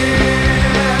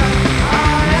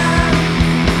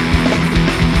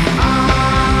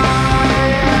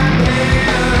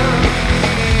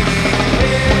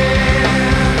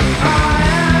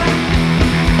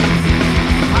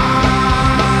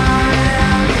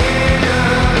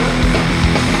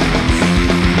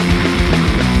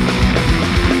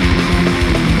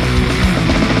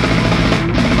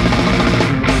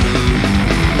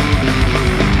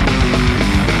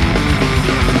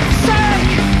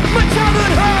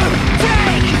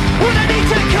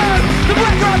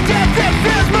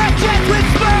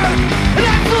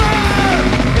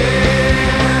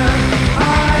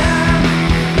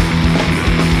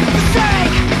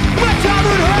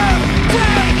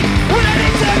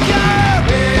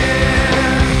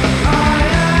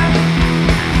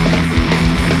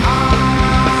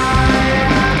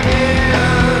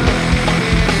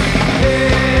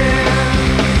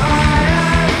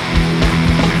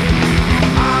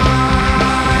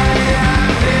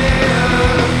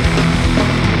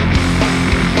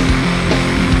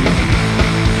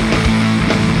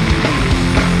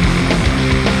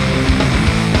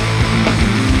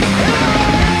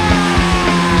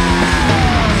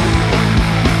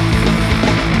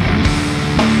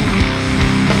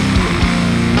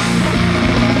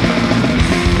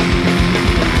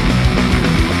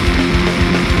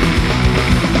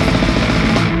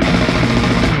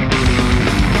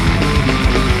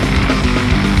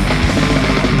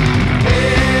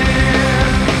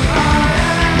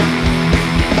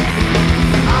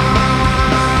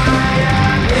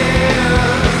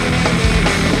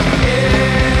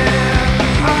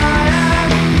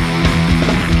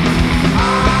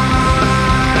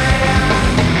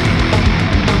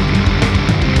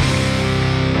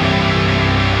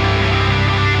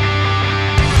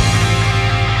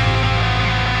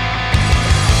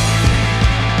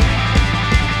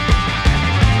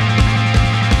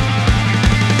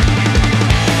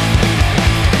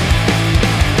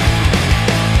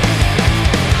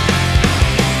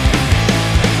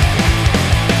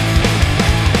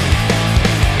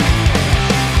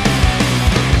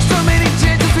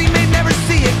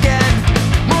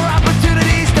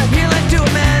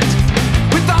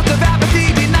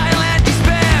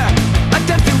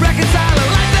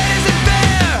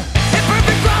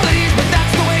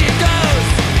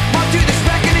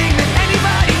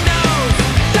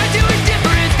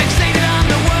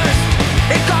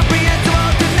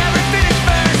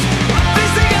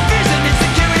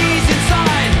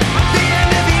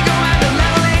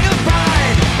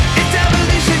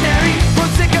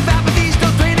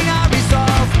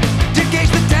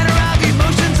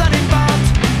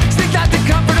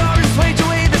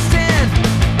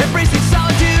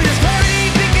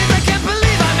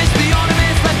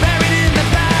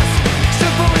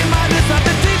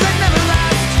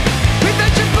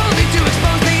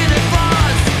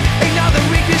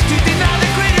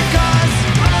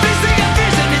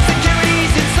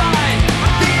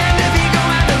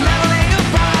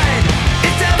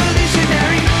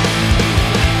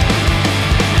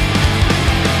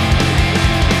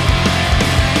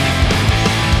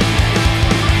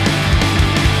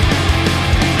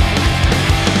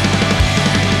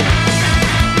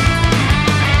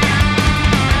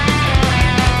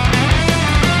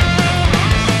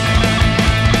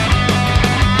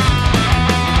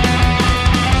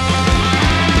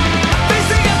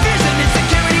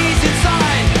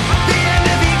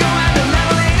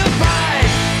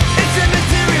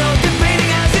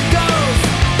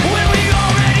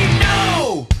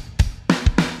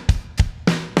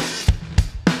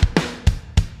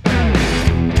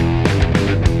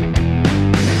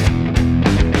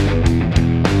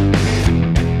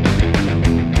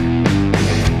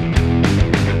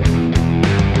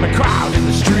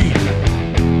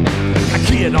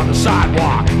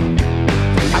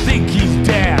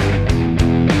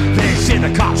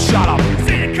 shut up.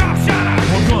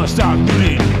 We're gonna start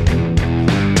looting.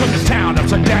 Turn this town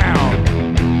upside down.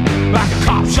 Like a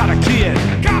cop shot a kid.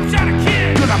 Gonna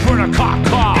burn a cop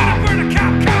car.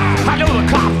 I know the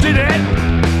cops did it.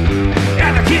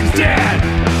 And the kid's dead.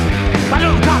 I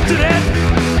know the cops did it.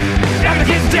 And the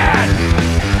kid's dead.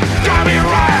 Gonna be a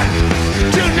riot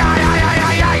tonight.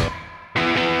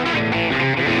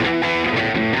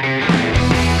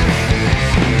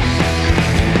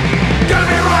 Gonna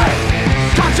be a riot.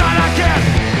 Cops shot a kid.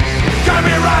 Gonna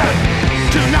be a riot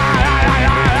tonight.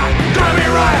 Gonna be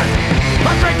a riot.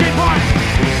 A drinking point.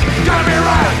 Gonna be a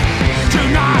riot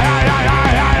tonight.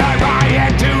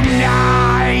 Riot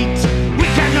tonight. We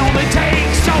can only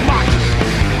take so much.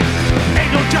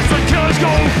 Ain't no just when killers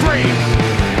go free.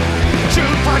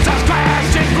 Shoot first, us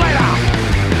crash it later.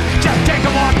 Just take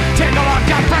a look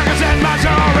at Ferguson,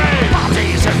 Missouri.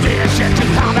 Parties and this shit to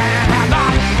have and have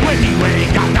not. When you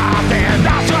ain't got nothing,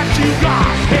 that's what you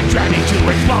got. It's ready to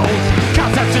explode.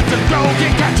 Cause that system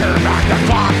broken, can't turn back the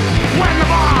clock. When the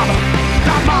mob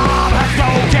has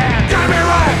spoken. Gonna be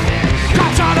right,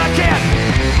 cops on the kid.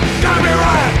 Gonna be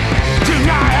right,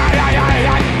 tonight.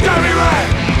 Gonna be right,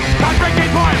 I'm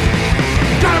breaking point.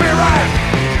 Gonna be right,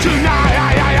 tonight.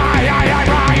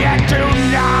 Riot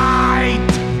tonight.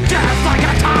 Just like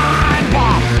a time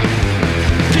bomb.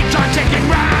 Keeps on ticking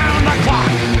round the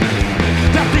clock.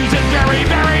 The fuse is very,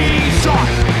 very short.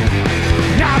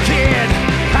 Now kid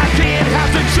has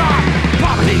been shot.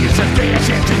 Poverty is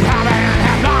sufficient to have and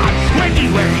have not. When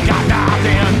you ain't got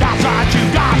nothing, that's what you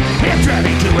got. It's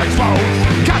ready to explode.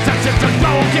 Cause the system's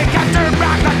broken, can't turn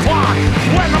back the clock.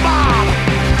 When the mob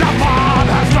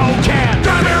has spoken.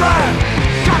 Gonna be right,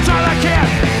 cops on the kid.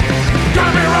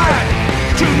 Gonna be right,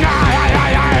 tonight.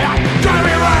 Gonna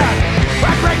be right,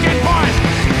 at breaking point.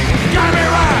 Gonna be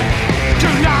right,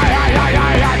 tonight.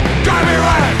 Gonna be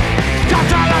right,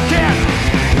 cops on the kid.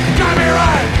 Gonna be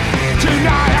right,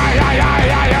 tonight.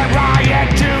 Riot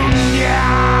tonight.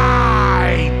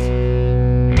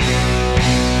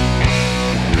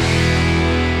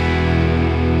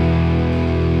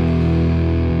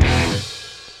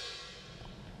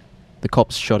 The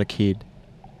Cops Shot a Kid.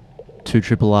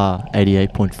 2RRR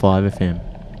 88.5 FM.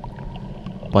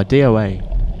 By DOA.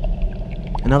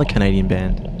 Another Canadian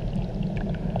band.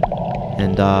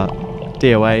 And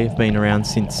DOA have been around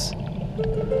since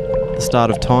the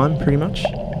start of time, pretty much.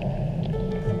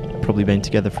 Probably been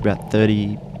together for about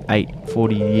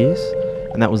 40 years.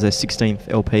 And that was their 16th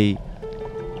LP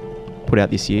put out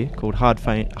this year, called Hard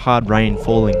Rain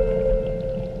Falling.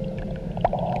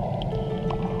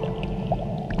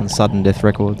 On Sudden Death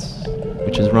Records,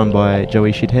 which is run by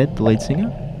Joey Shithead, the lead singer,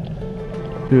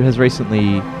 who has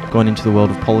recently gone into the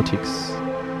world of politics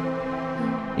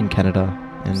in Canada.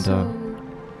 And sorry,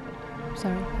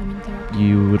 I'm interrupting.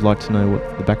 you would like to know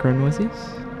what the background noise is?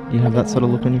 You have that sort of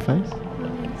look on your face?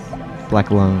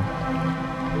 Black Lung,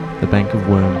 the Bank of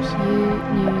Worms. You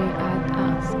knew I'd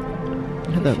ask.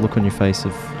 You had that look on your face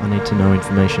of, I need to know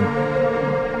information.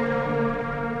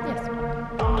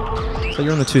 Yes. So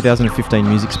you're on the 2015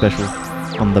 music special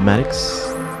on Thematics.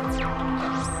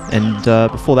 And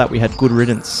before that we had Good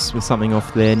Riddance with something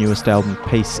off their newest album,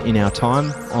 Peace in Our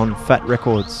Time, on Fat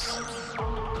Records.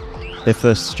 Their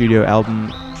first studio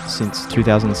album since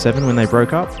 2007 when they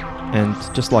broke up. And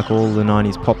just like all the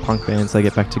 90s pop punk bands, they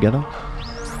get back together.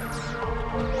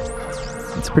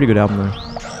 It's a pretty good album though.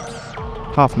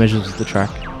 Half Measures is the track.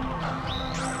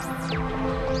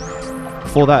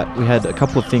 Before that we had a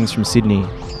couple of things from Sydney.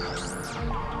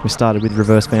 We started with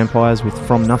Reverse Vampires with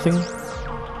From Nothing.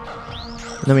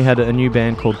 And then we had a new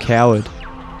band called Coward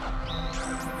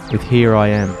with Here I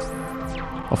Am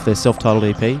off their self-titled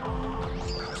EP.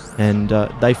 And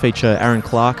they feature Aaron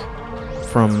Clark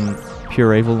from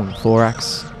Pure Evil and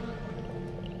Thorax,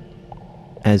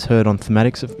 as heard on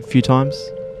Thematics a few times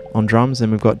on drums.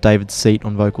 And we've got David Seat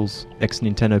on vocals,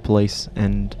 ex-Nintendo Police,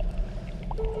 and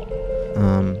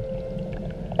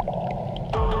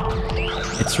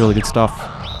it's really good stuff.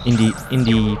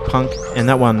 Indie punk, and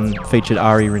that one featured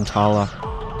Ari Rintala,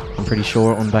 I'm pretty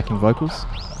sure, on backing vocals.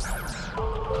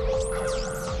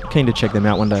 Keen to check them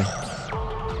out one day.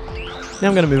 Now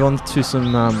I'm going to move on to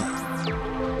some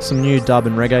new dub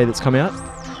and reggae that's come out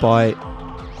by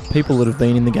people that have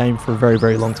been in the game for a very,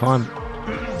 very long time.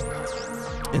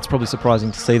 It's probably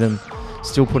surprising to see them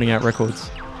still putting out records.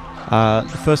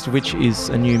 The first of which is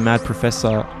a new Mad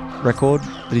Professor record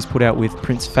that he's put out with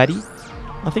Prince Fatty.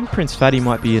 I think Prince Fatty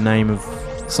might be a name of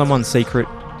someone secret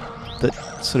that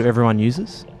sort of everyone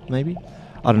uses, maybe.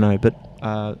 I don't know, but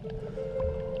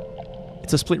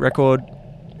it's a split record,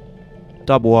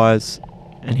 dub-wise,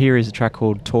 and here is a track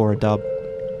called Tora Dub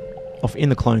off In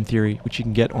the Clone Theory, which you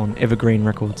can get on Evergreen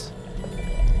Records.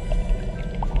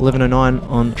 11:09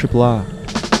 on Triple R.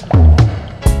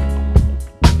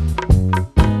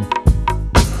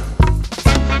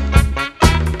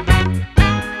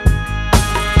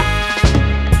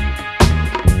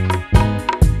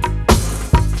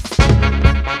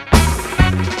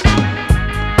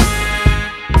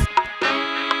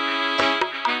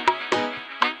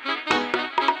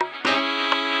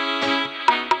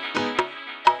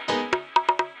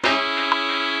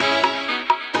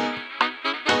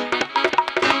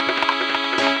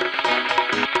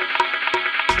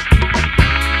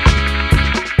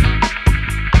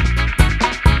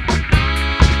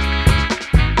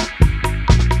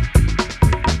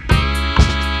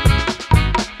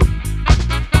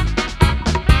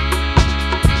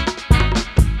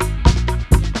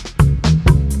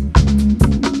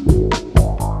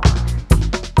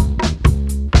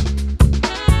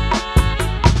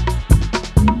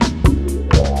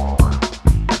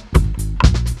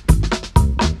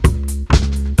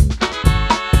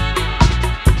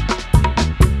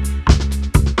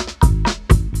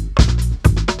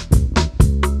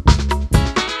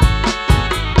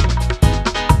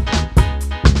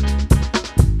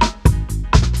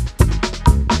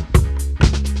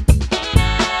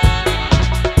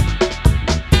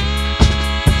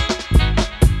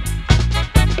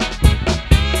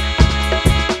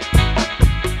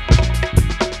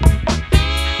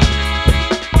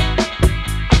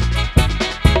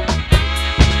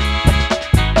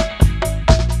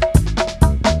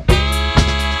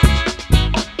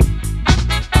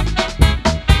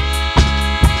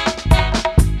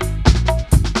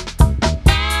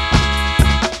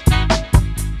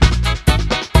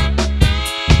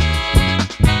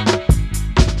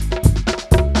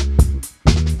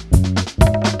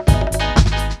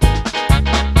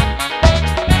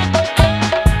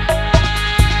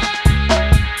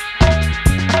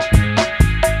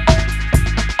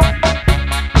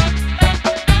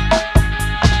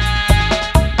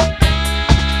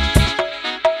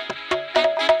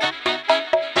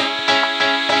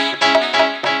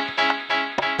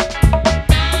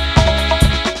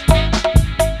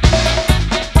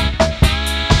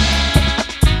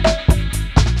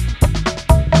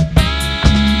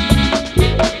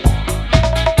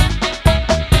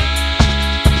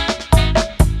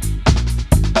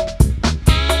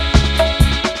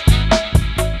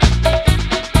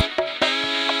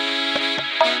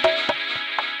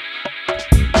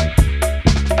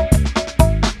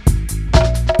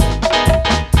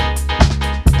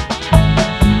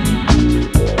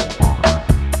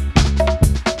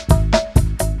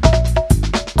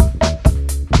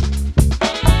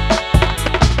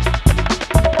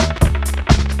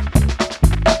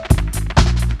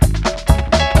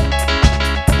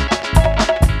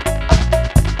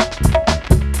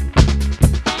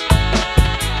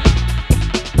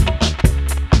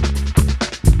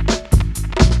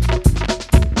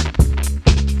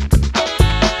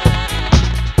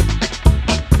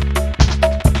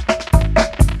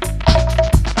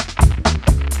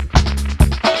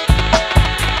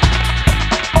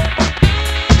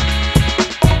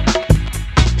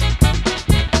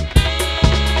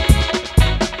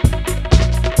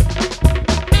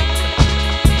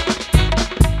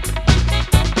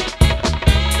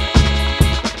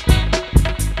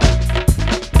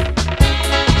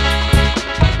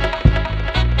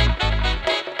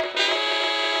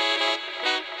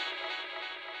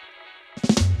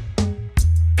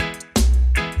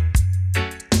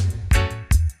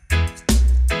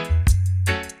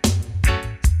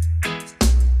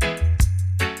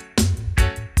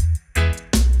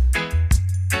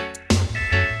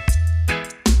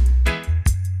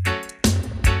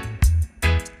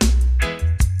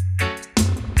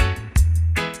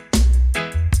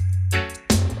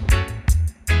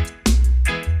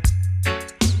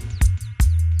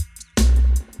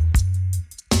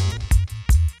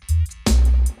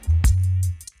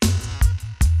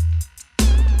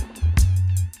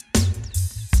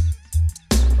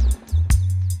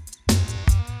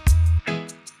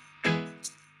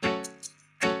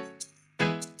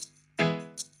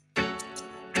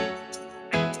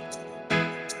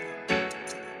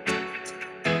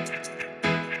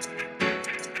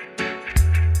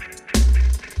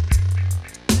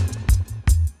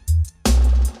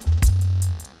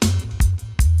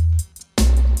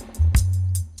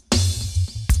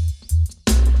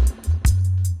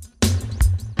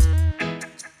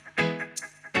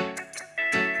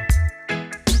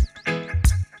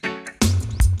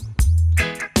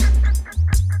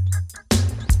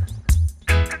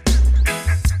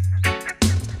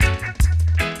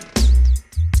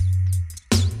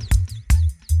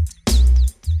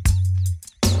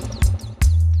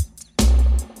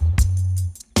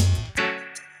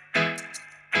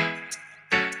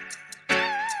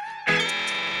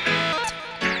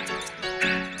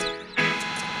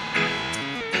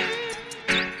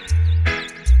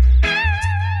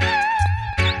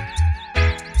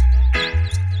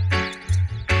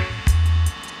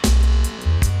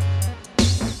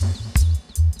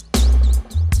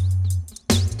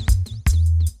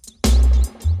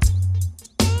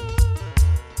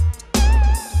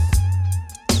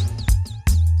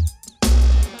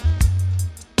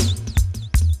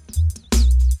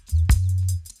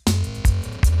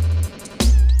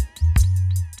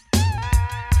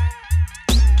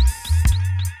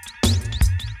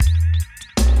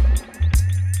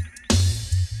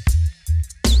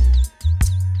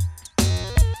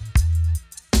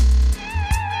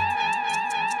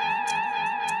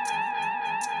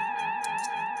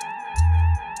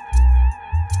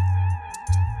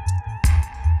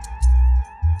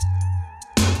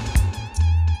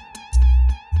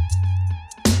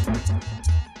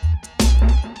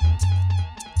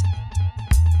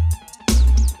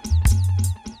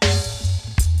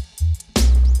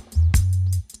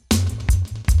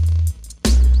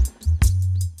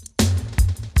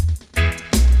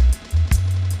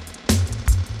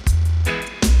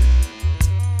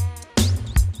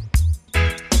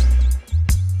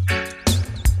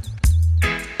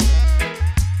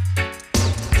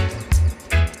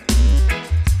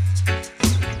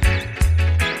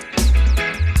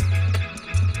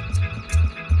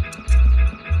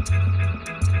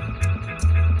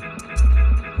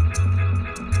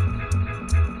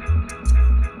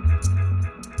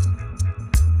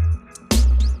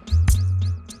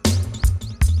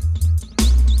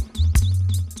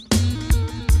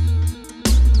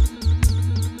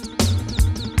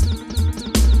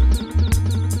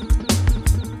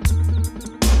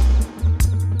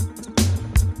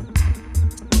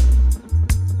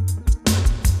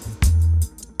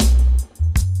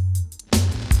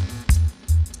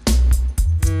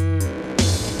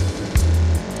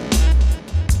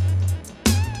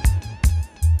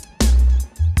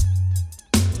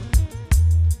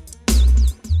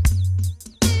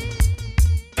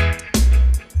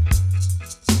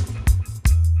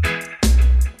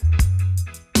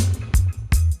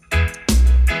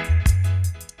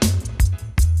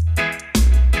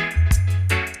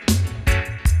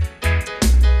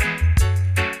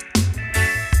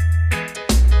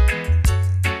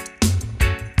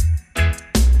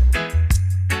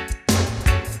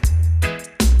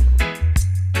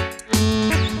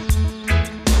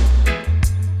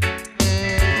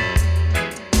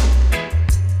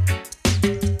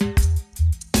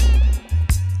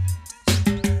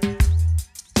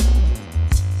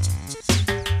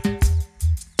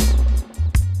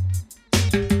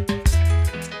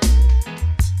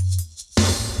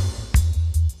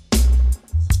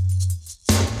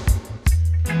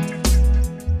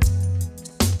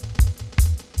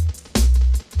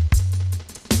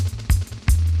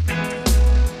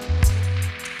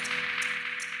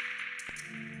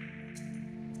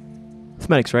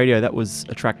 Thematics Radio, that was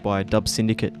a track by Dub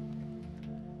Syndicate,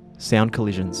 Sound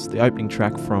Collisions, the opening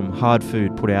track from Hard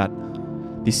Food, put out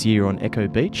this year on Echo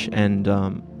Beach, and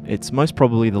it's most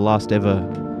probably the last ever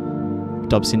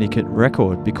Dub Syndicate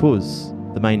record because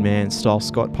the main man, Style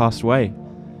Scott, passed away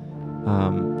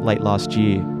late last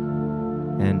year,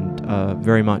 and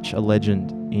very much a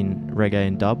legend in reggae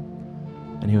and dub,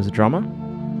 and he was a drummer.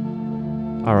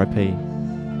 R.I.P.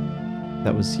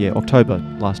 That was, October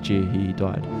last year he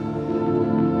died.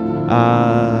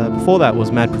 Before that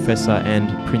was Mad Professor and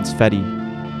Prince Fatty,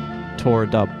 Tora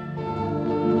Dub.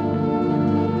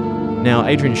 Now,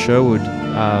 Adrian Sherwood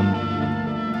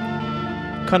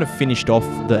kind of finished off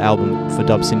the album for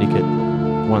Dub Syndicate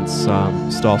once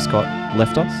Style Scott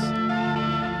left us,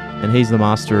 and he's the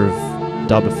master of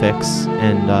dub effects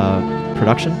and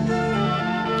production.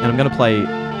 And I'm going to play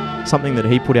something that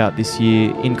he put out this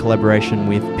year in collaboration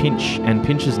with Pinch, and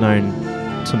Pinch is known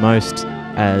to most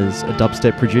as a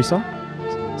dubstep producer,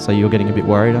 so you're getting a bit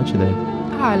worried, aren't you, there?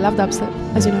 I love dubstep,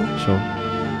 as you know. Sure.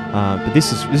 But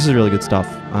this is really good stuff.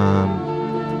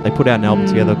 They put out an album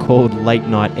together called Late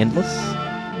Night Endless,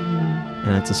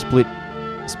 and it's a split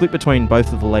between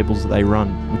both of the labels that they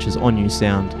run, which is On New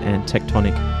Sound and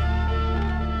Tectonic.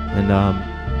 And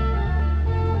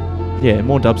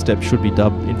more dubstep should be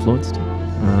dub influenced.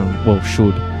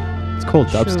 Should. It's called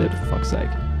dubstep, for fuck's sake.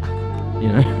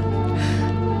 You know?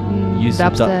 Use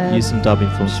some dub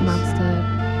influences.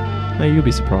 Schmubstep. No, you'll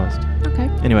be surprised. Okay.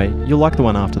 Anyway, you'll like the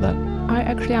one after that.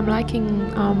 I'm liking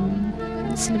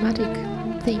the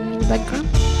cinematic theme in the background.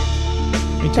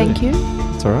 Me too. Thank you.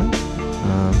 It's alright.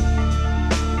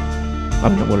 I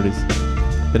don't know what it is.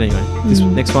 But anyway, this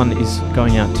next one is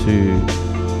going out to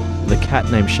the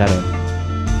cat named Shadow.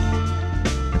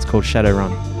 It's called Shadow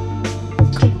Run.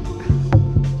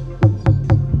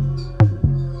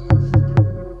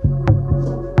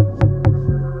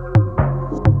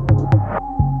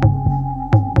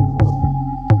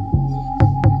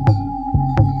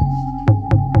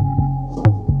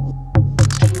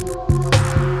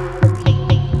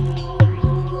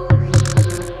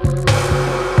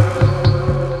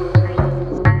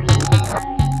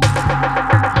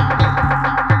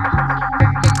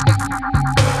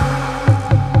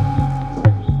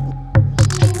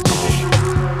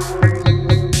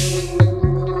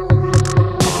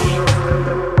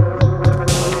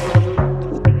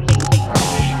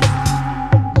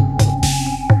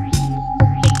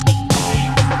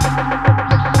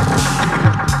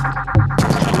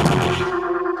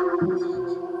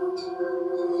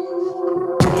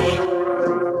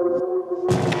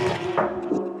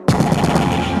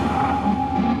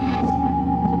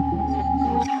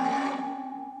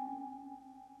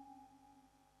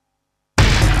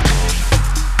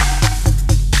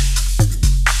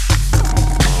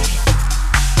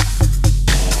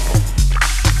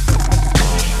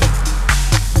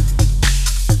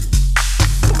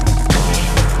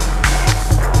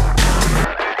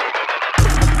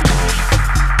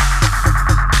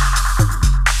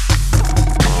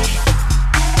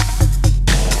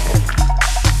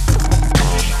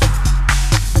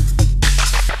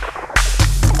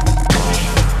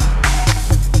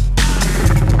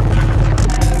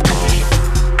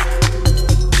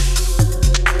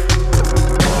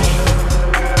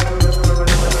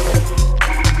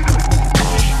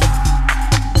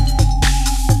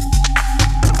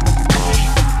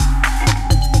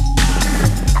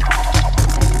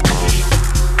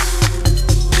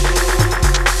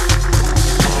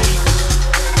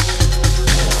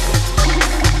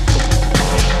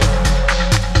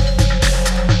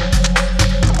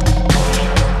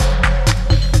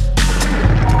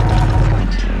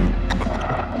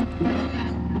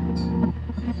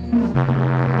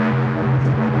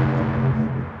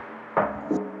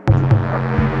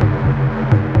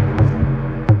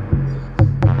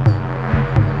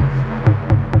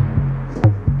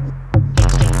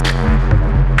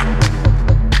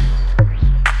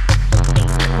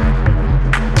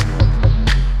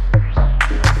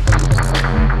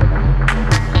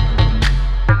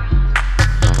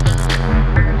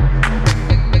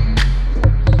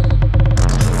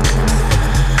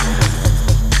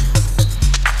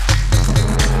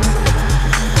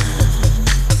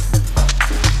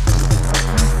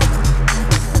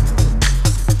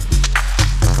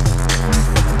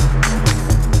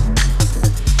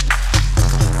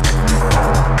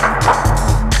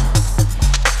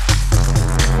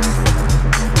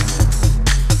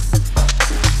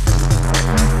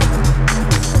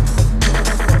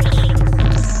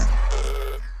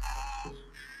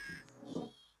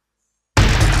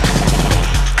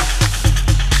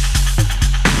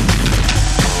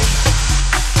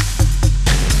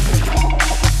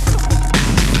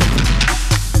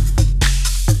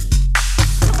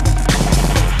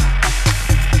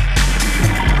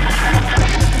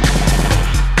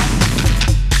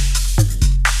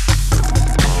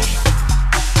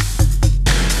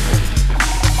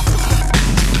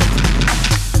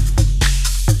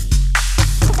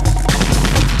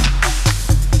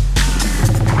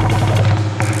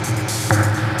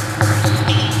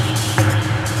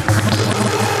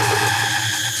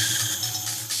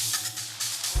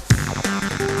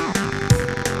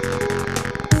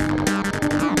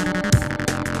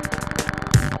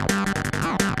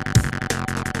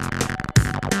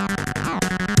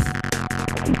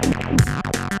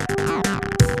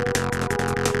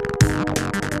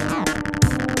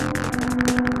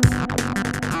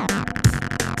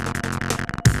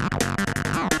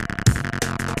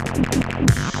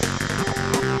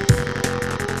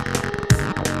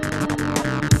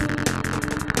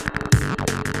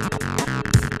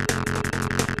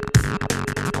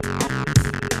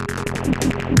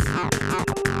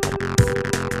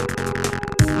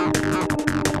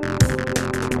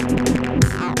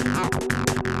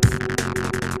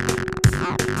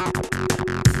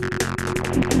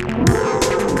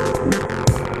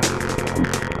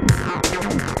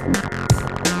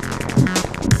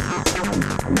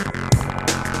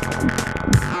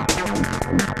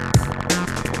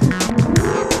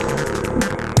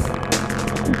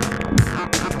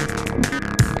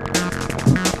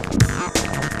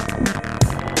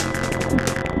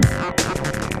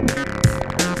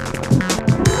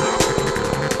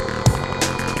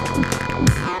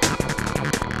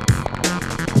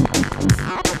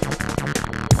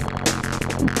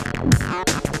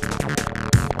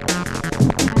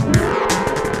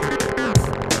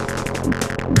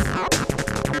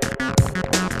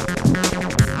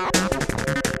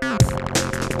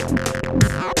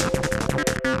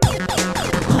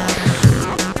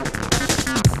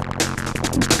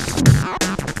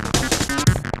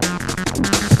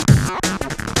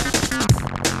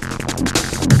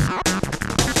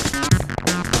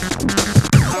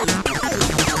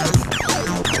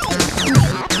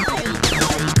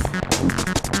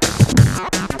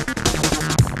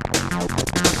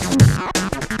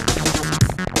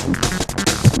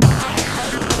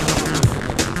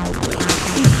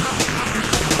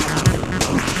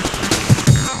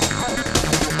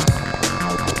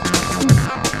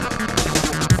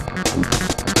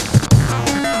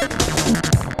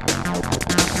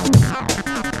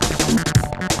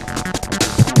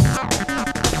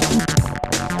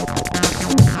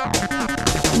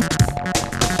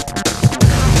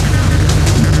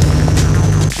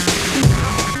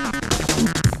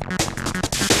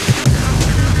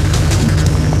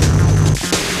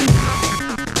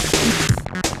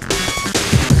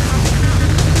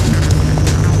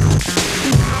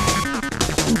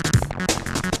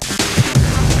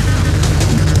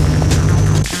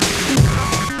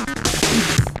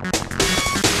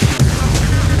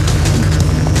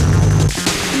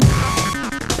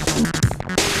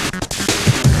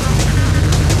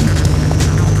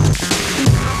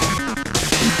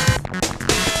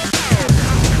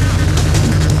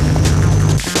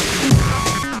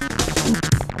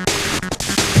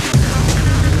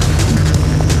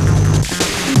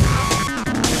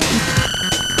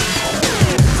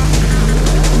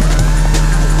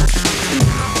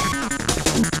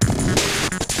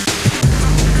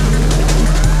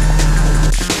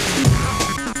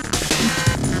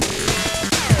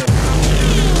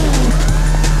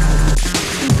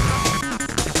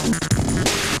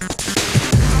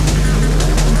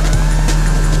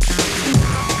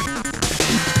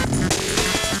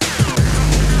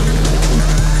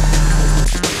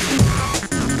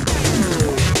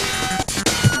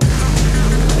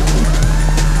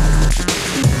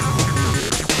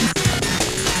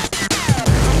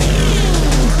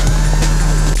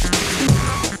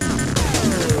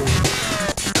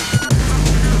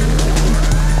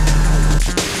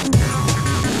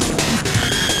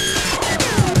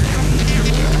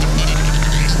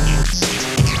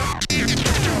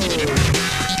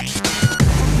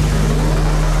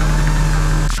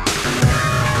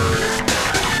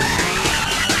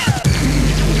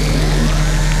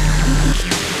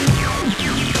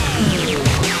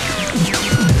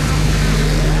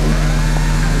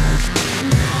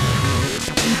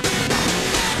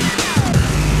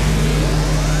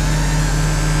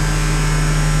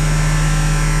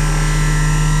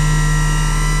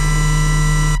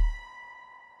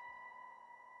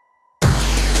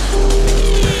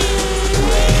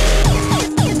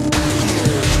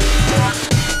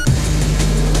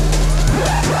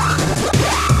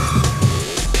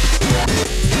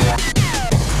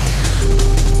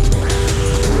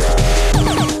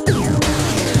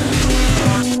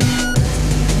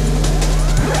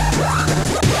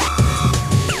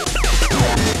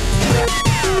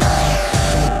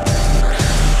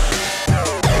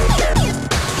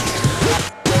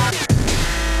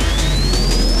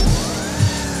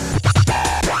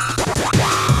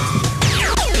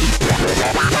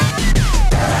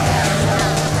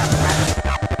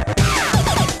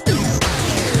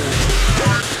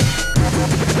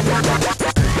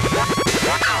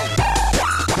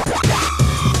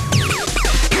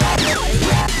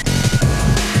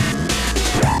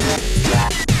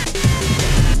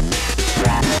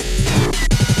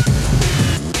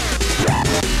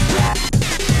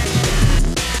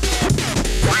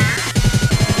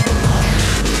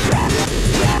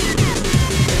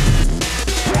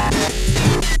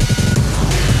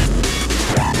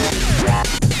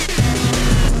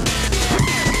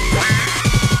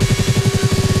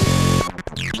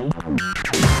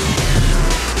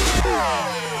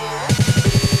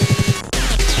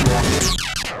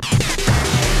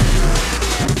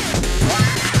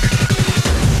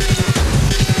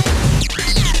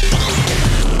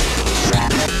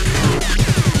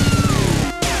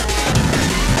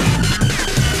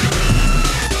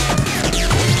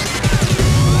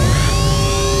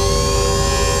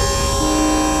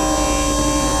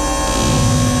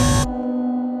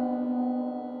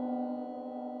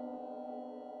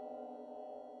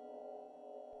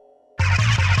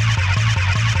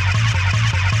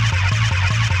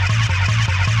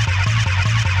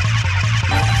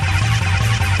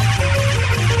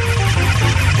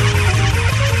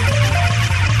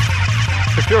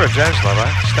 you're a jazz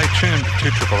lover, stay tuned to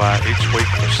 2RRR each week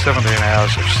for 17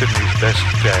 hours of Sydney's best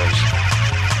jazz.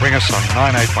 Ring us on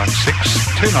 9816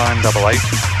 2988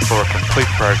 for a complete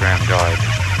program guide.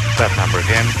 That number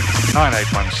again,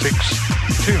 9816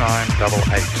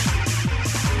 2988.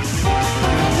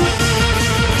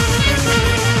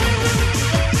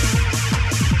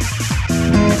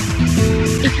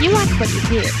 If you like what you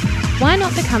hear, why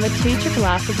not become a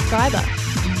 2RRR subscriber?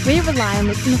 We rely on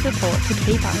listener support to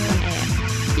keep us on air.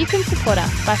 You can support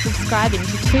us by subscribing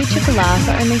to 2RRR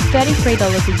for only $33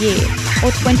 a year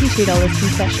or $22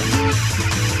 concession.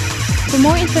 For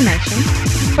more information,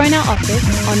 phone our office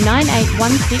on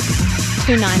 9816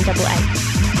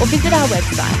 2988 or visit our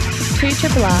website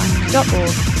 2rrr.org.au.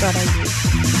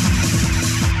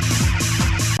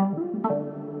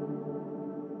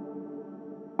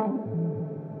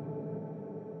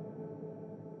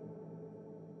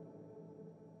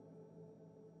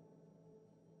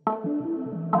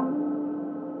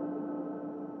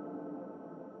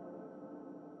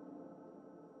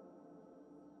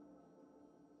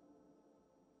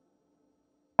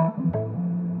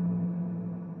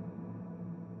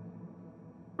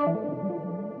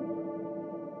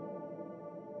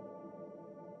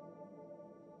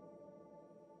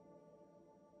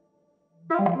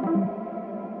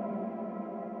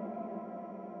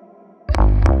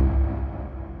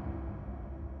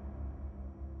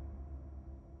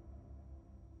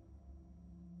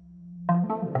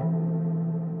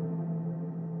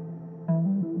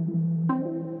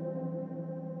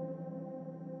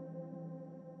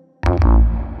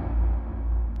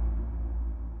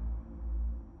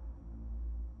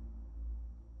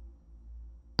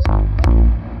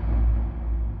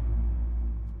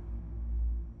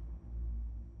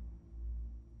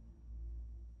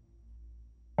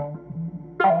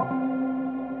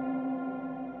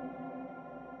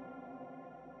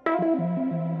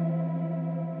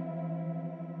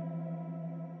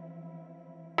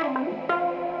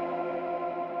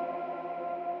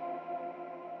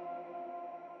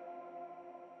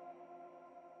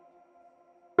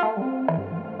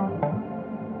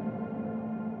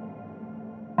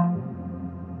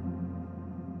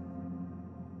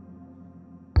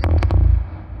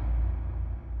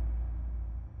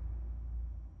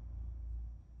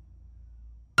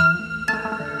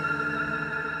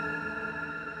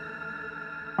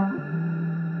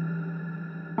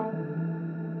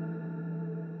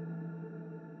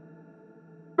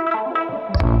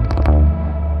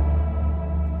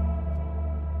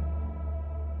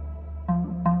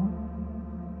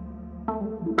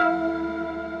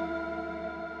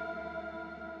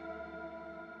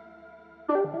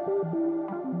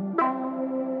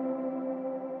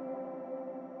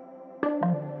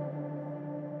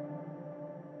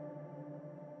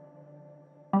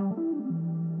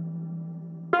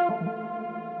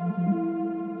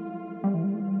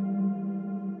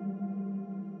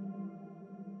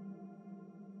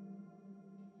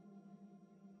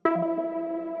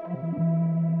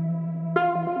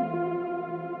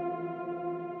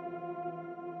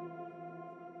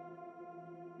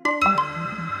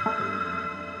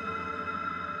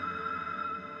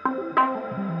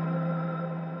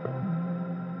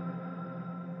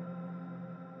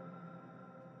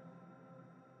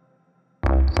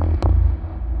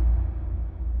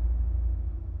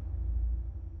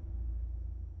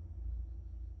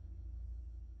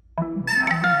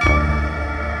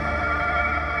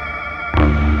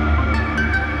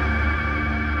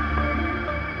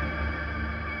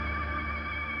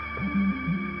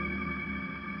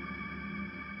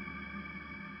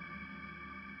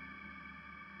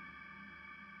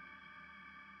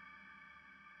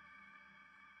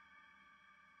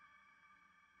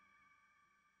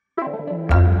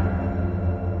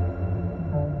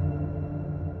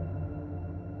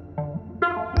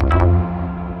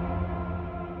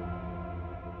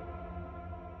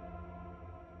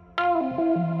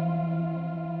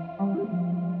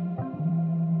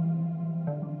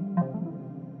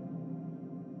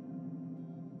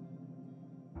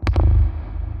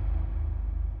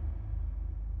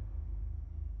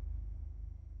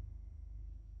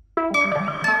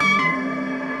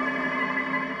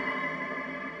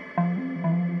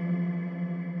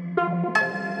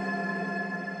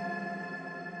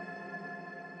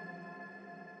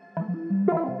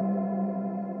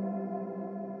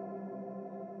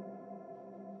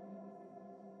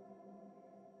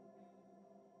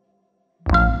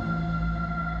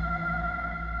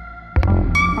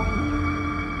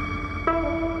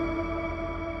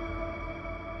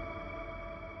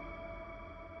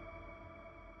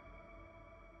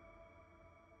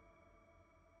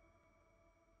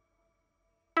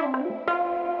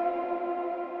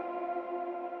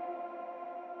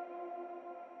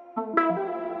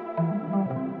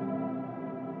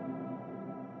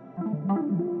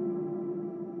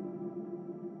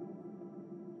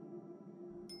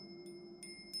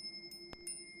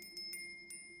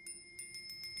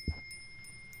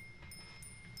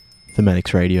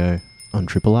 Thematics Radio on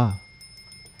Triple R.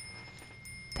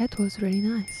 That was really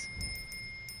nice.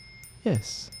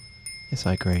 Yes. Yes,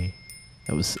 I agree.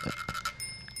 That was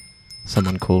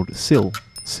someone called Sil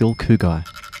Kugai.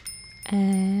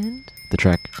 And The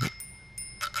track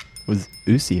was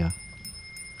Usia.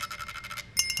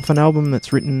 Off an album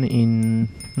that's written in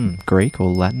Greek or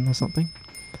Latin or something.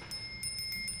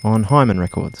 On Hyman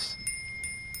Records.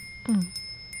 And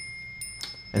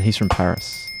he's from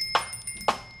Paris.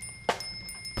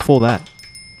 Before that,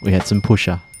 we had some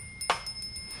Pusher.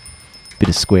 Bit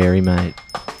of Squarey, mate.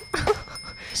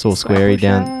 Saw Squarey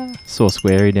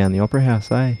down the Opera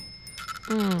House, eh?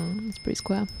 It's pretty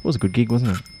square. It was a good gig,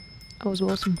 wasn't it? That was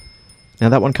awesome. Now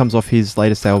that one comes off his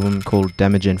latest album called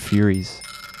Damage and Furies,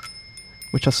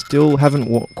 which I still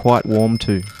haven't quite warmed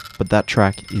to, but that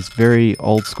track is very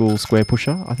old school Square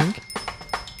Pusher, I think.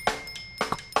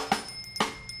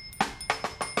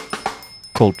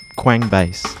 Called Quang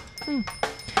Bass.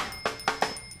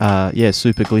 Yeah,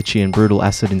 super glitchy and brutal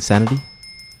acid insanity.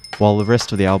 While the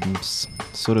rest of the album's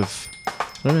sort of,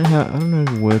 I don't know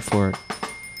the word for it.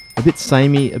 A bit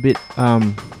samey, a bit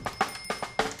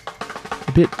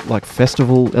like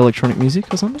festival electronic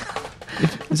music or something.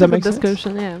 Does that make sense?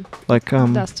 Description, yeah. Like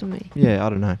Does to me. Yeah, I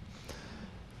don't know.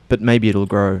 But maybe it'll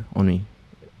grow on me.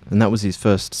 And that was his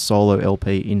first solo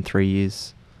LP in 3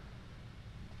 years.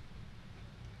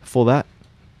 Before that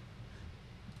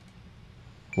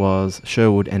was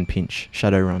Sherwood and Pinch,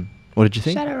 Shadowrun. What did you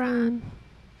think? Shadowrun.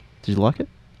 Did you like it?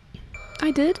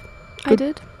 I did. Good. I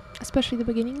did. Especially the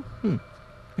beginning.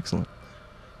 Excellent.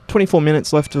 24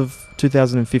 minutes left of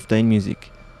 2015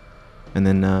 music. And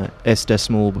then S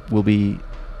Decimal will be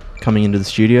coming into the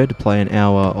studio to play an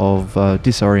hour of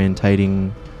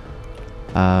disorientating,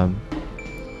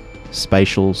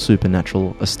 spatial,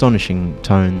 supernatural, astonishing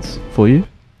tones for you.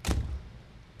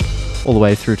 All the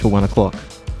way through to 1 o'clock.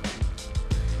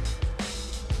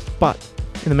 But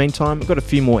in the meantime, I've got a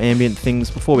few more ambient things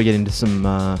before we get into some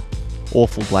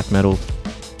awful black metal.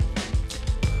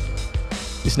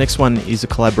 This next one is a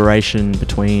collaboration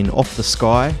between Off the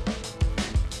Sky,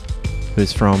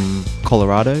 who's from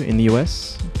Colorado in the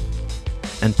US,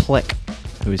 and Plek,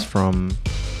 who is from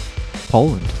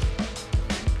Poland.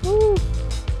 Ooh.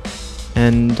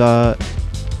 And the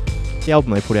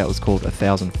album they put out was called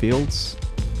 1,000 Fields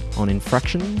on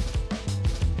Infraction,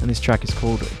 and this track is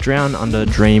called Drown Under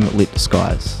Dream Lit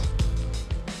Skies.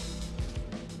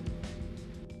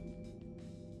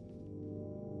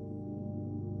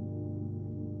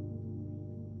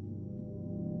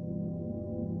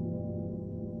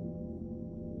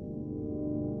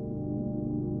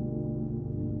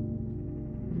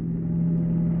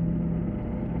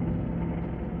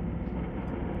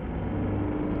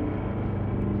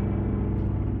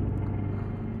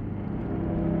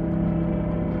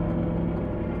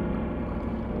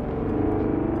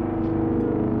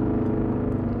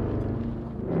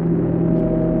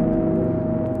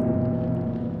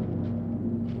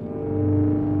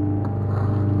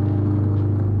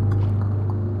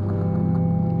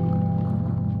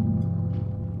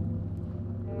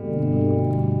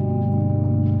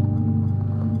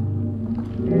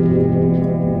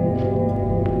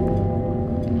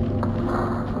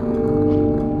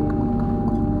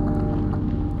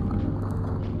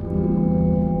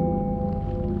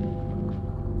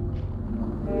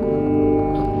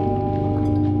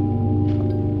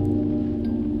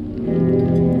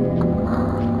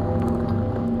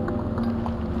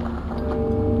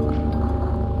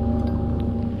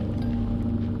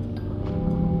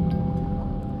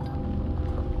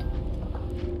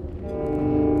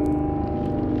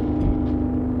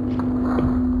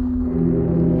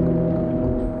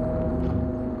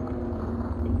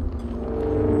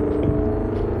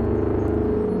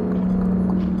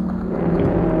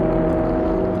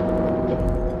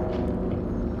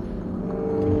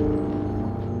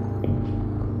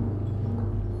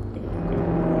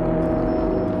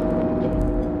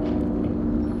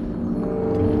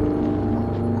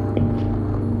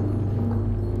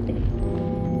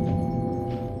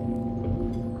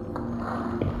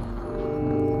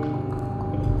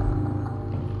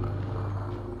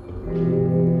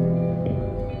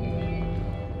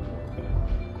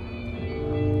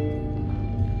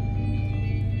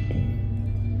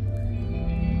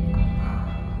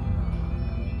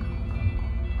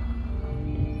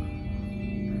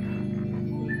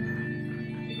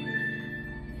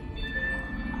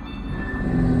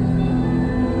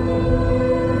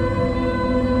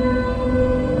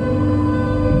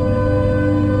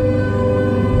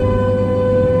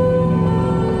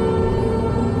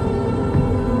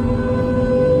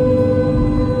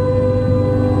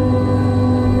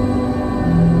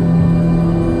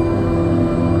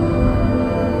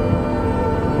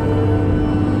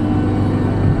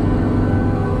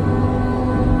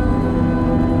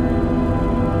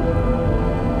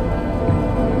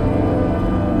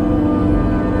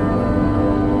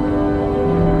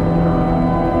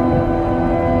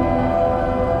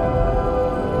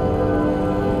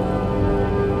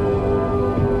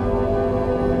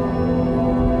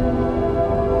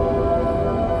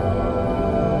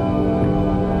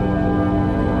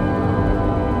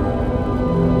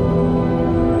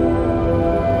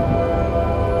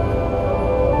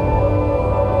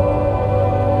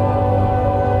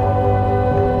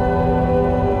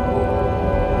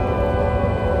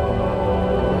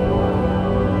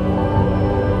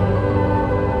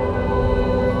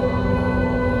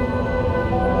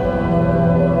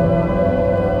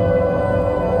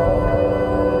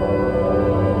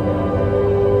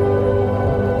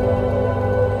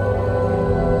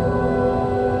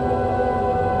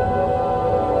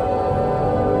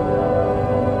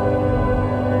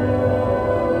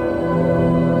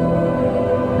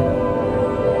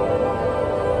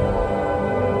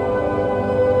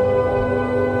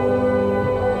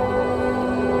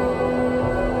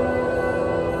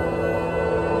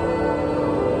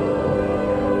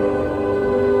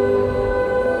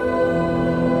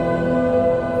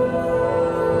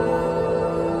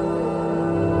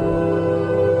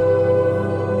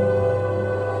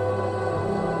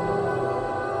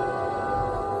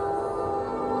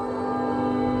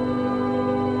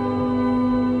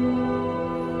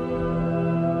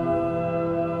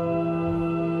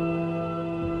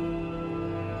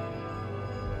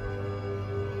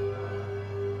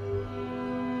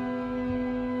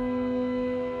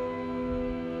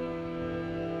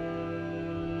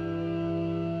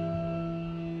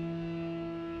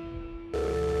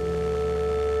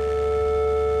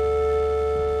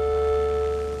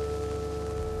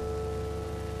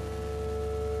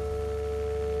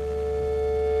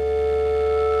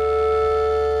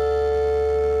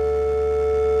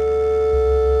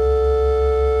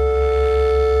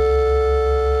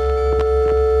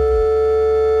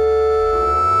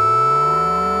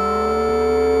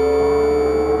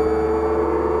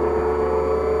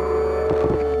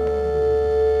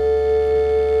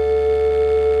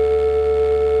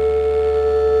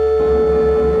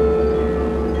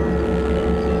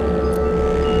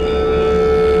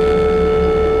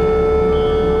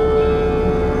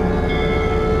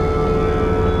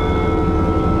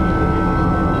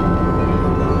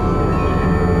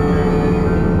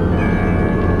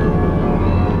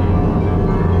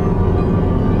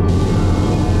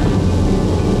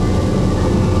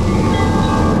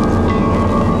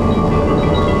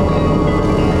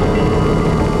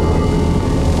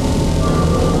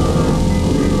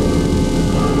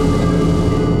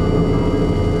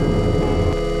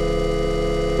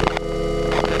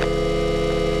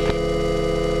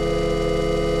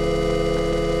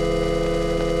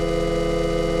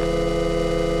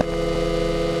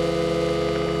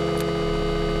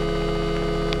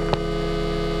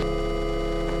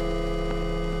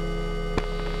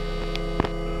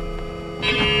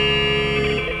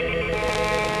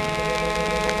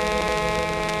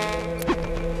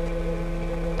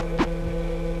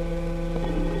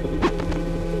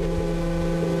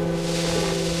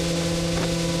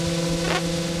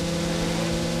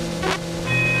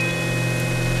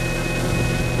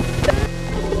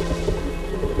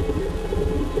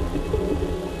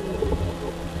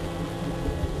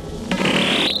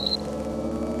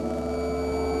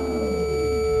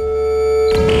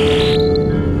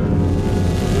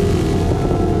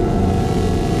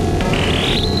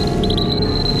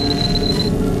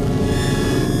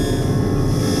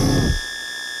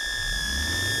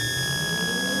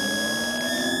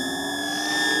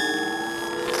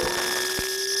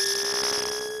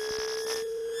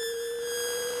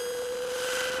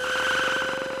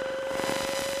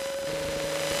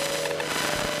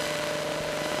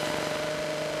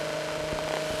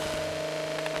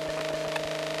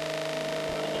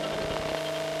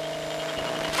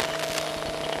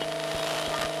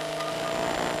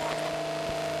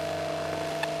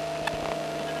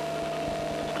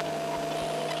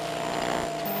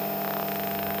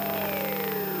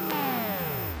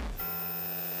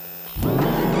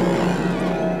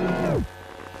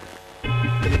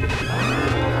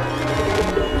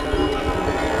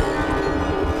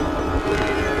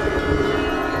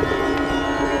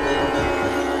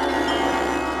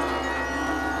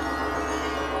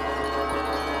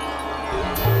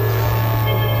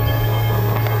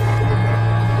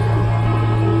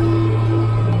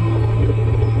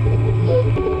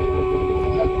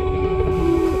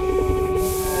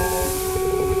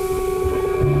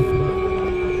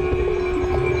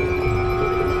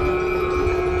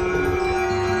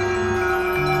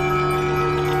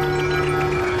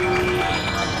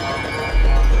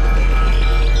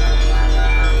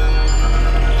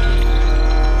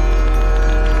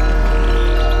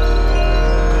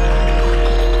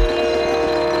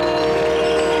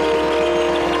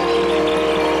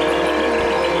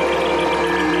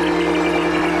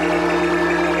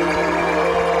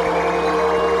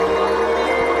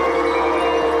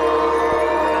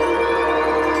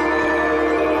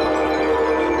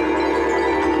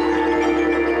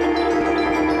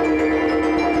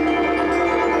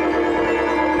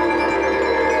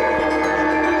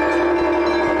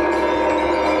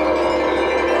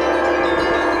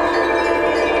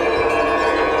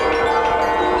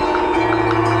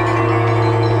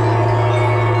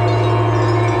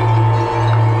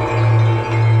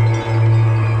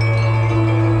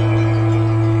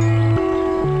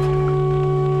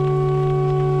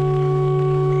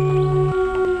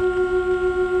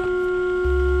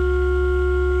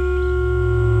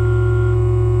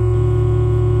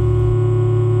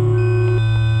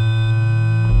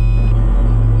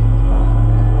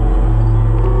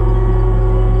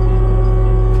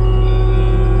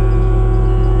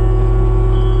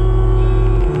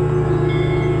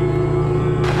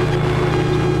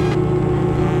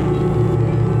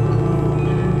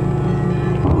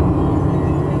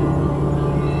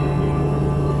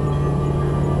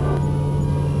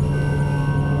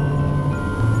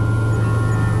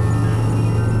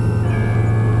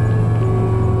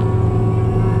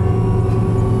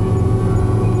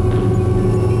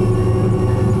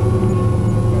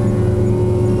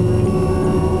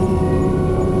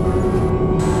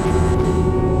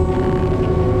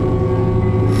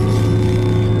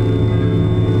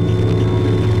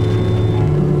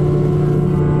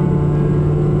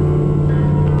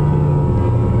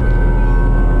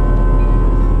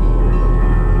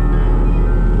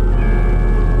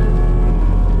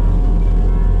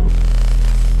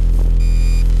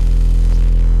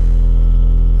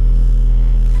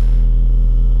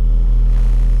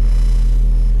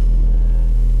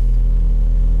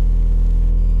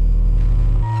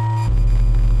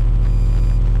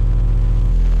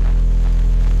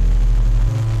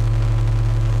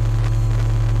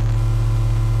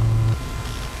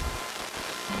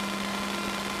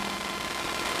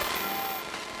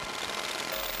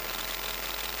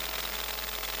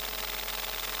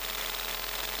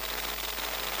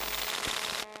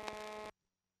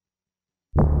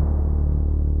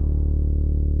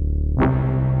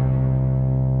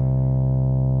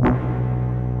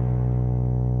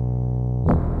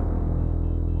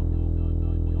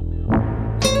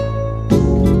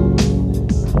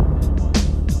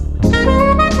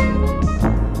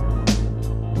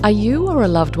 Are you or a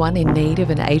loved one in need of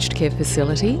an aged care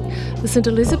facility? The St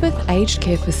Elizabeth Aged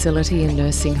Care Facility and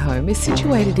Nursing Home is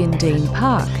situated in Dean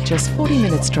Park, just 40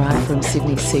 minutes drive from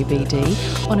Sydney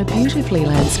CBD, on a beautifully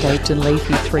landscaped and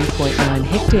leafy 3.9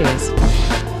 hectares.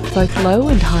 Both low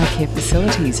and high care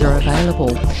facilities are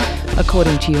available.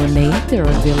 According to your need, there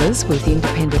are villas with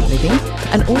independent living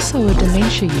and also a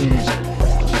dementia unit.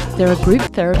 There are group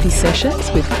therapy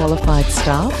sessions with qualified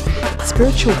staff,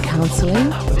 spiritual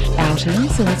counselling,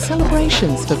 outings and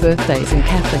celebrations for birthdays and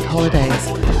Catholic holidays.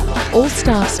 All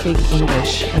staff speak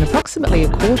English and approximately a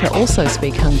quarter also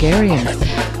speak Hungarian.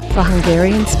 For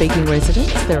Hungarian-speaking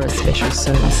residents, there are special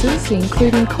services,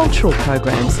 including cultural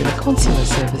programs and consular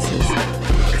services.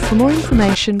 For more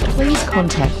information, please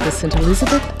contact the St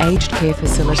Elizabeth Aged Care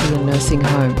Facility and Nursing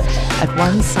Home at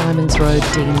 1 Simons Road,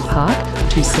 Dean Park,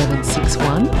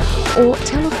 2761, or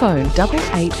telephone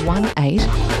 8818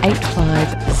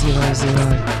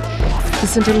 8500. The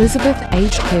St Elizabeth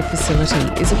Aged Care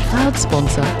Facility is a proud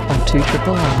sponsor of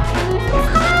 2RRR.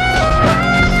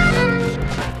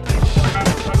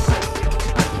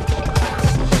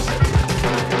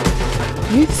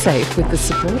 YouthSafe, with the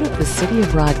support of the City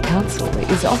of Ryde Council,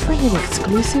 is offering an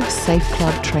exclusive Safe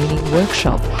Club training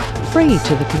workshop free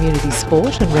to the community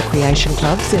sport and recreation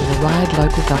clubs in the Ryde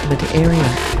local government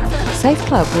area. Safe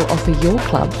Club will offer your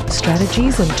club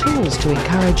strategies and tools to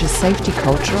encourage a safety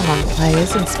culture among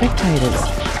players and spectators.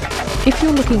 If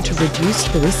you're looking to reduce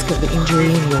the risk of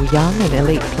injury in your young and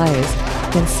elite players,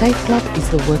 then Safe Club is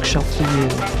the workshop for you.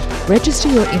 Register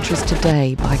your interest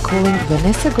today by calling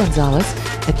Vanessa Gonzalez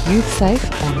at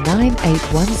YouthSafe on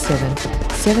 9817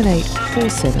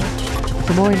 7847.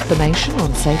 For more information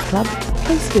on Safe Club,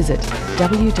 please visit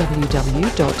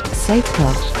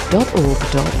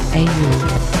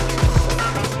www.safeclub.org.au.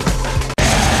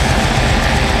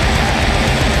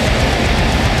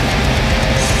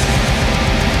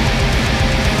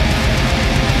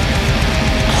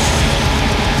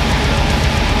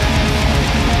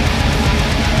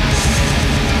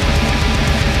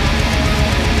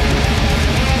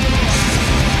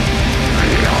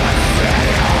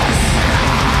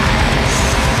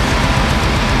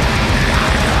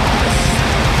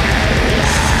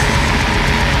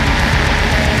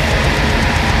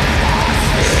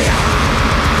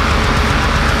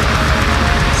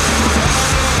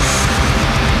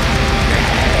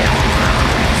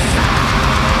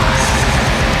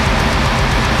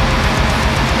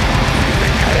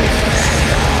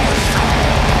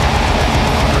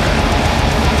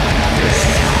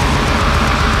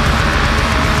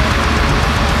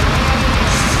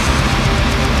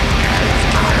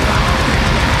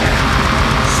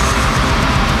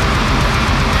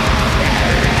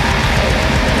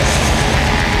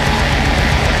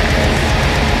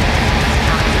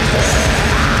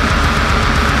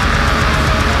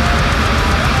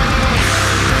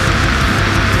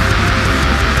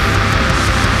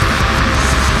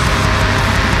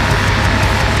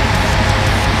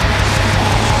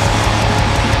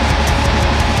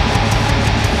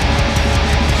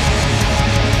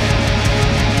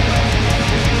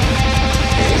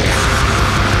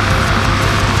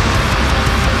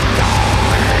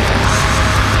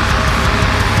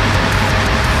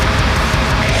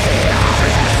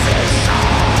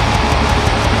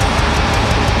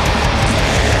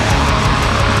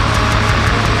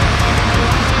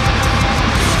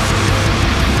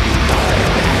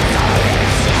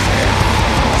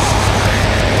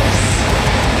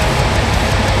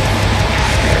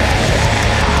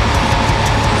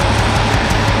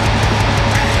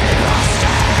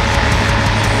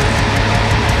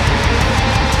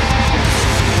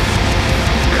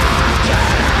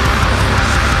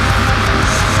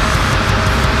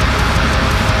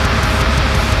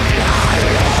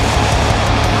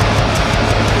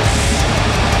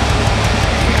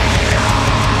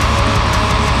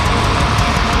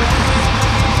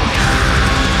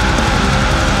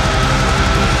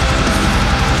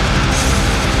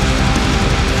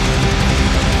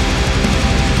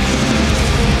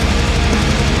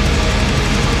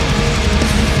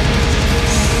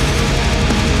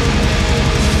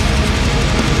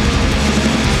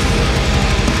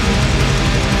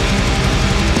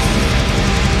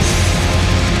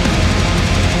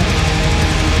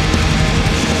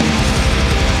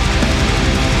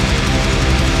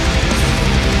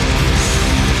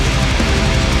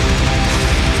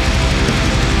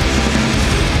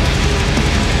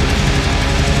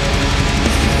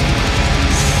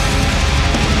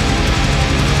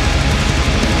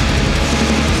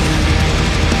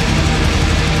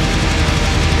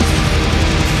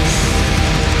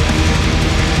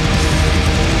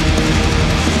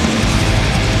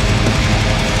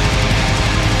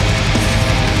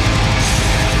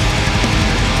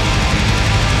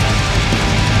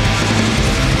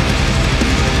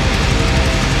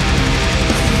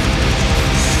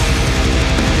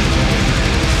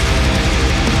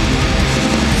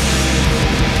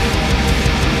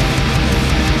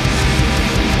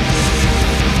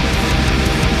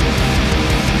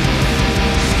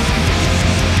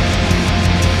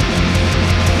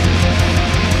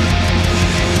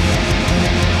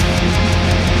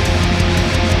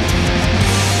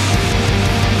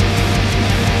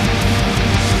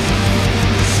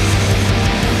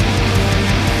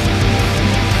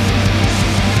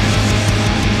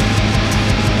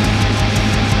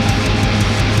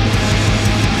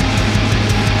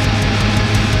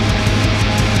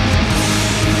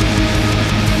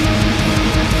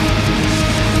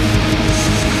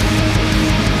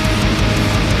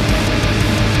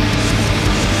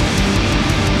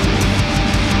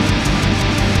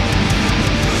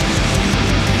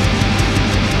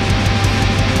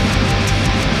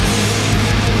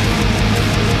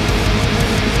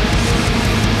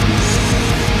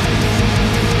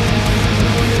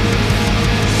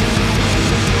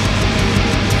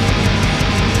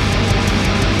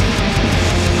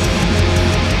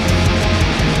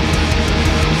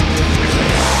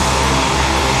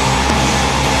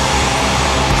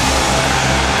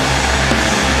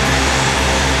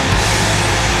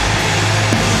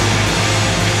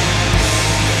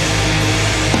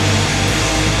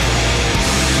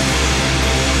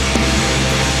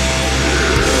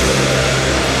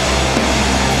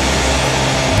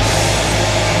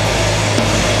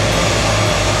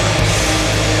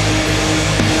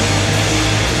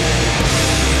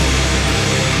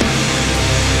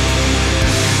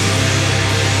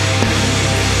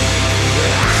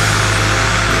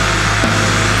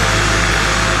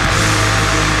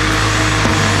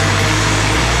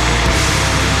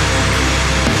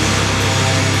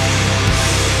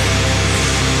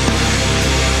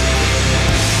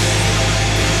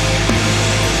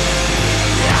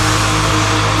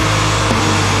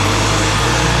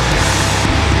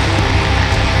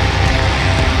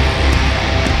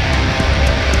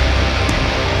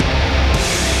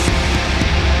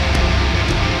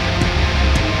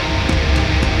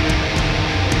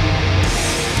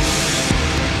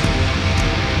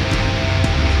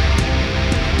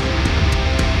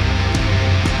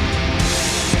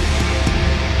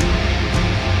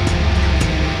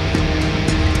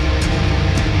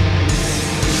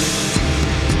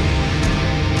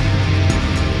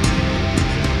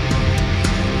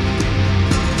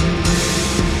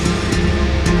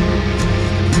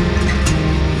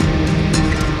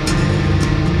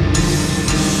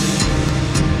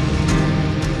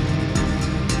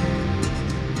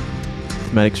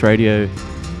 Thematics Radio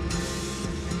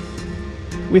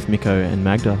with Miko and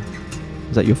Magda.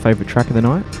 Is that your favourite track of the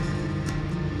night?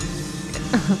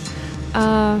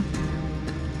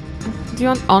 Do you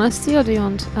want honesty or do you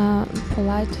want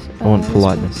polite? I want response?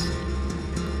 politeness.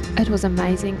 It was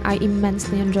amazing. I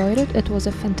immensely enjoyed it. It was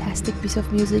a fantastic piece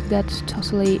of music that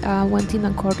totally went in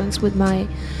accordance with my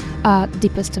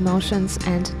deepest emotions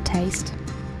and taste.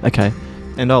 Okay,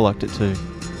 and I liked it too.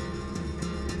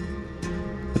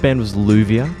 The band was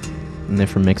Luvia, and they're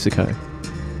from Mexico.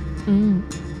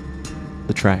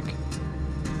 The track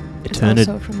It's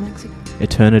also from Mexico.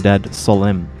 Eternidad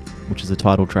Solemn, which is the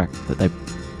title track that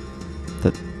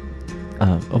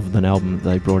of an album that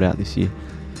they brought out this year.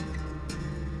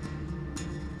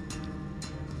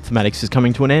 Thematics is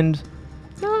coming to an end.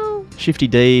 No. Shifty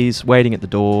D's waiting at the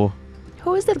door,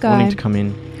 Who is that guy? wanting to come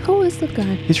in. Who is that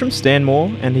guy? He's from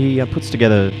Stanmore, and he puts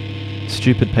together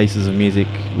stupid pieces of music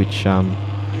which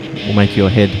will make your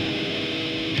head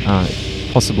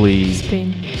possibly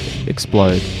Spin.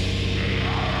 explode.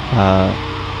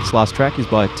 This last track is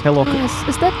by Telok. Oh,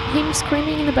 is that him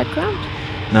screaming in the background?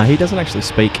 No, he doesn't actually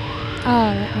speak. Oh,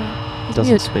 right. He's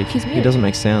Doesn't mute. speak. He's mute. He doesn't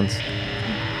make sounds.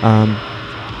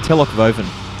 Telok Voven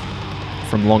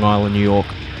from Long Island, New York,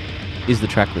 is the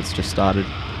track that's just started.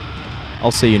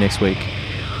 I'll see you next week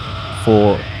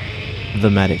for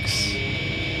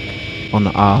Thematics on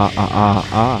R.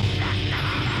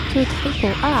 Two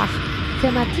triple R.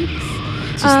 Thematics.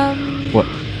 Just- what?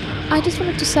 I just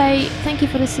wanted to say thank you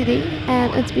for the CD,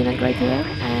 and it's been a great year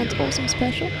and awesome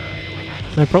special.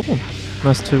 No problem.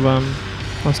 Nice to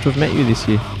have met you this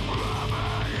year.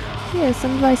 Yes,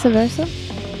 and vice versa.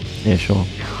 Yeah, sure.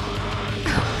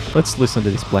 Let's listen to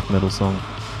this black metal song.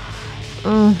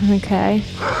 Okay.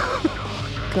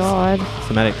 God.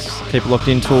 Thematics. Keep it locked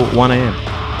in till 1 a.m.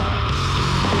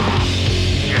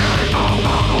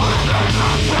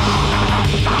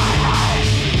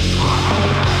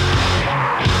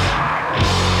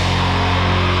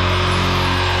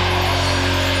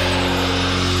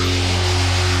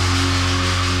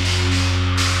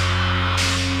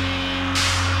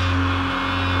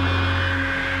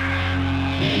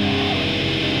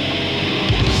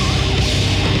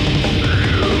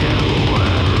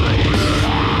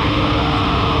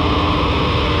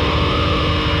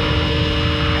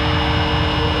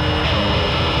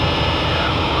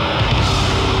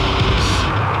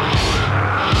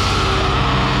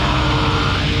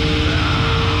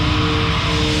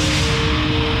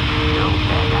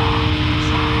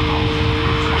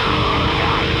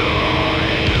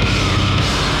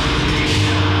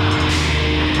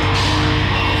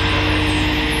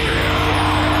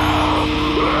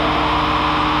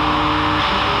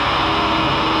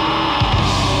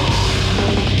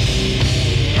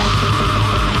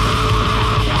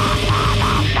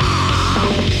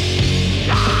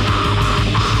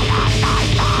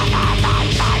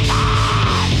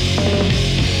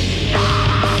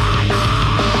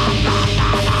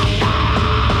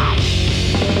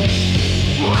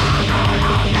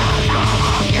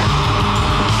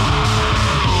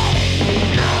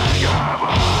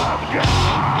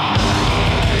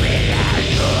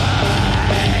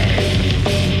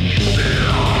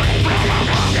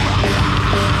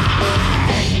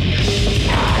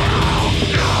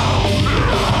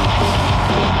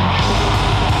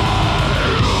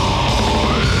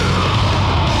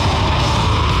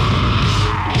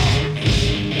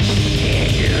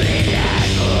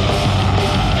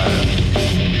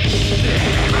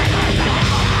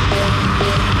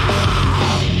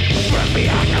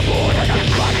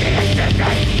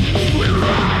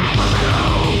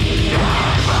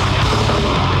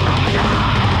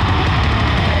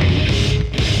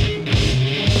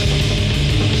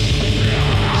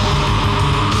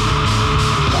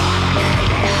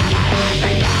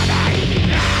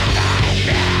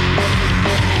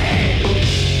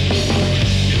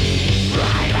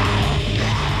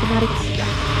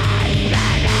 Thematics.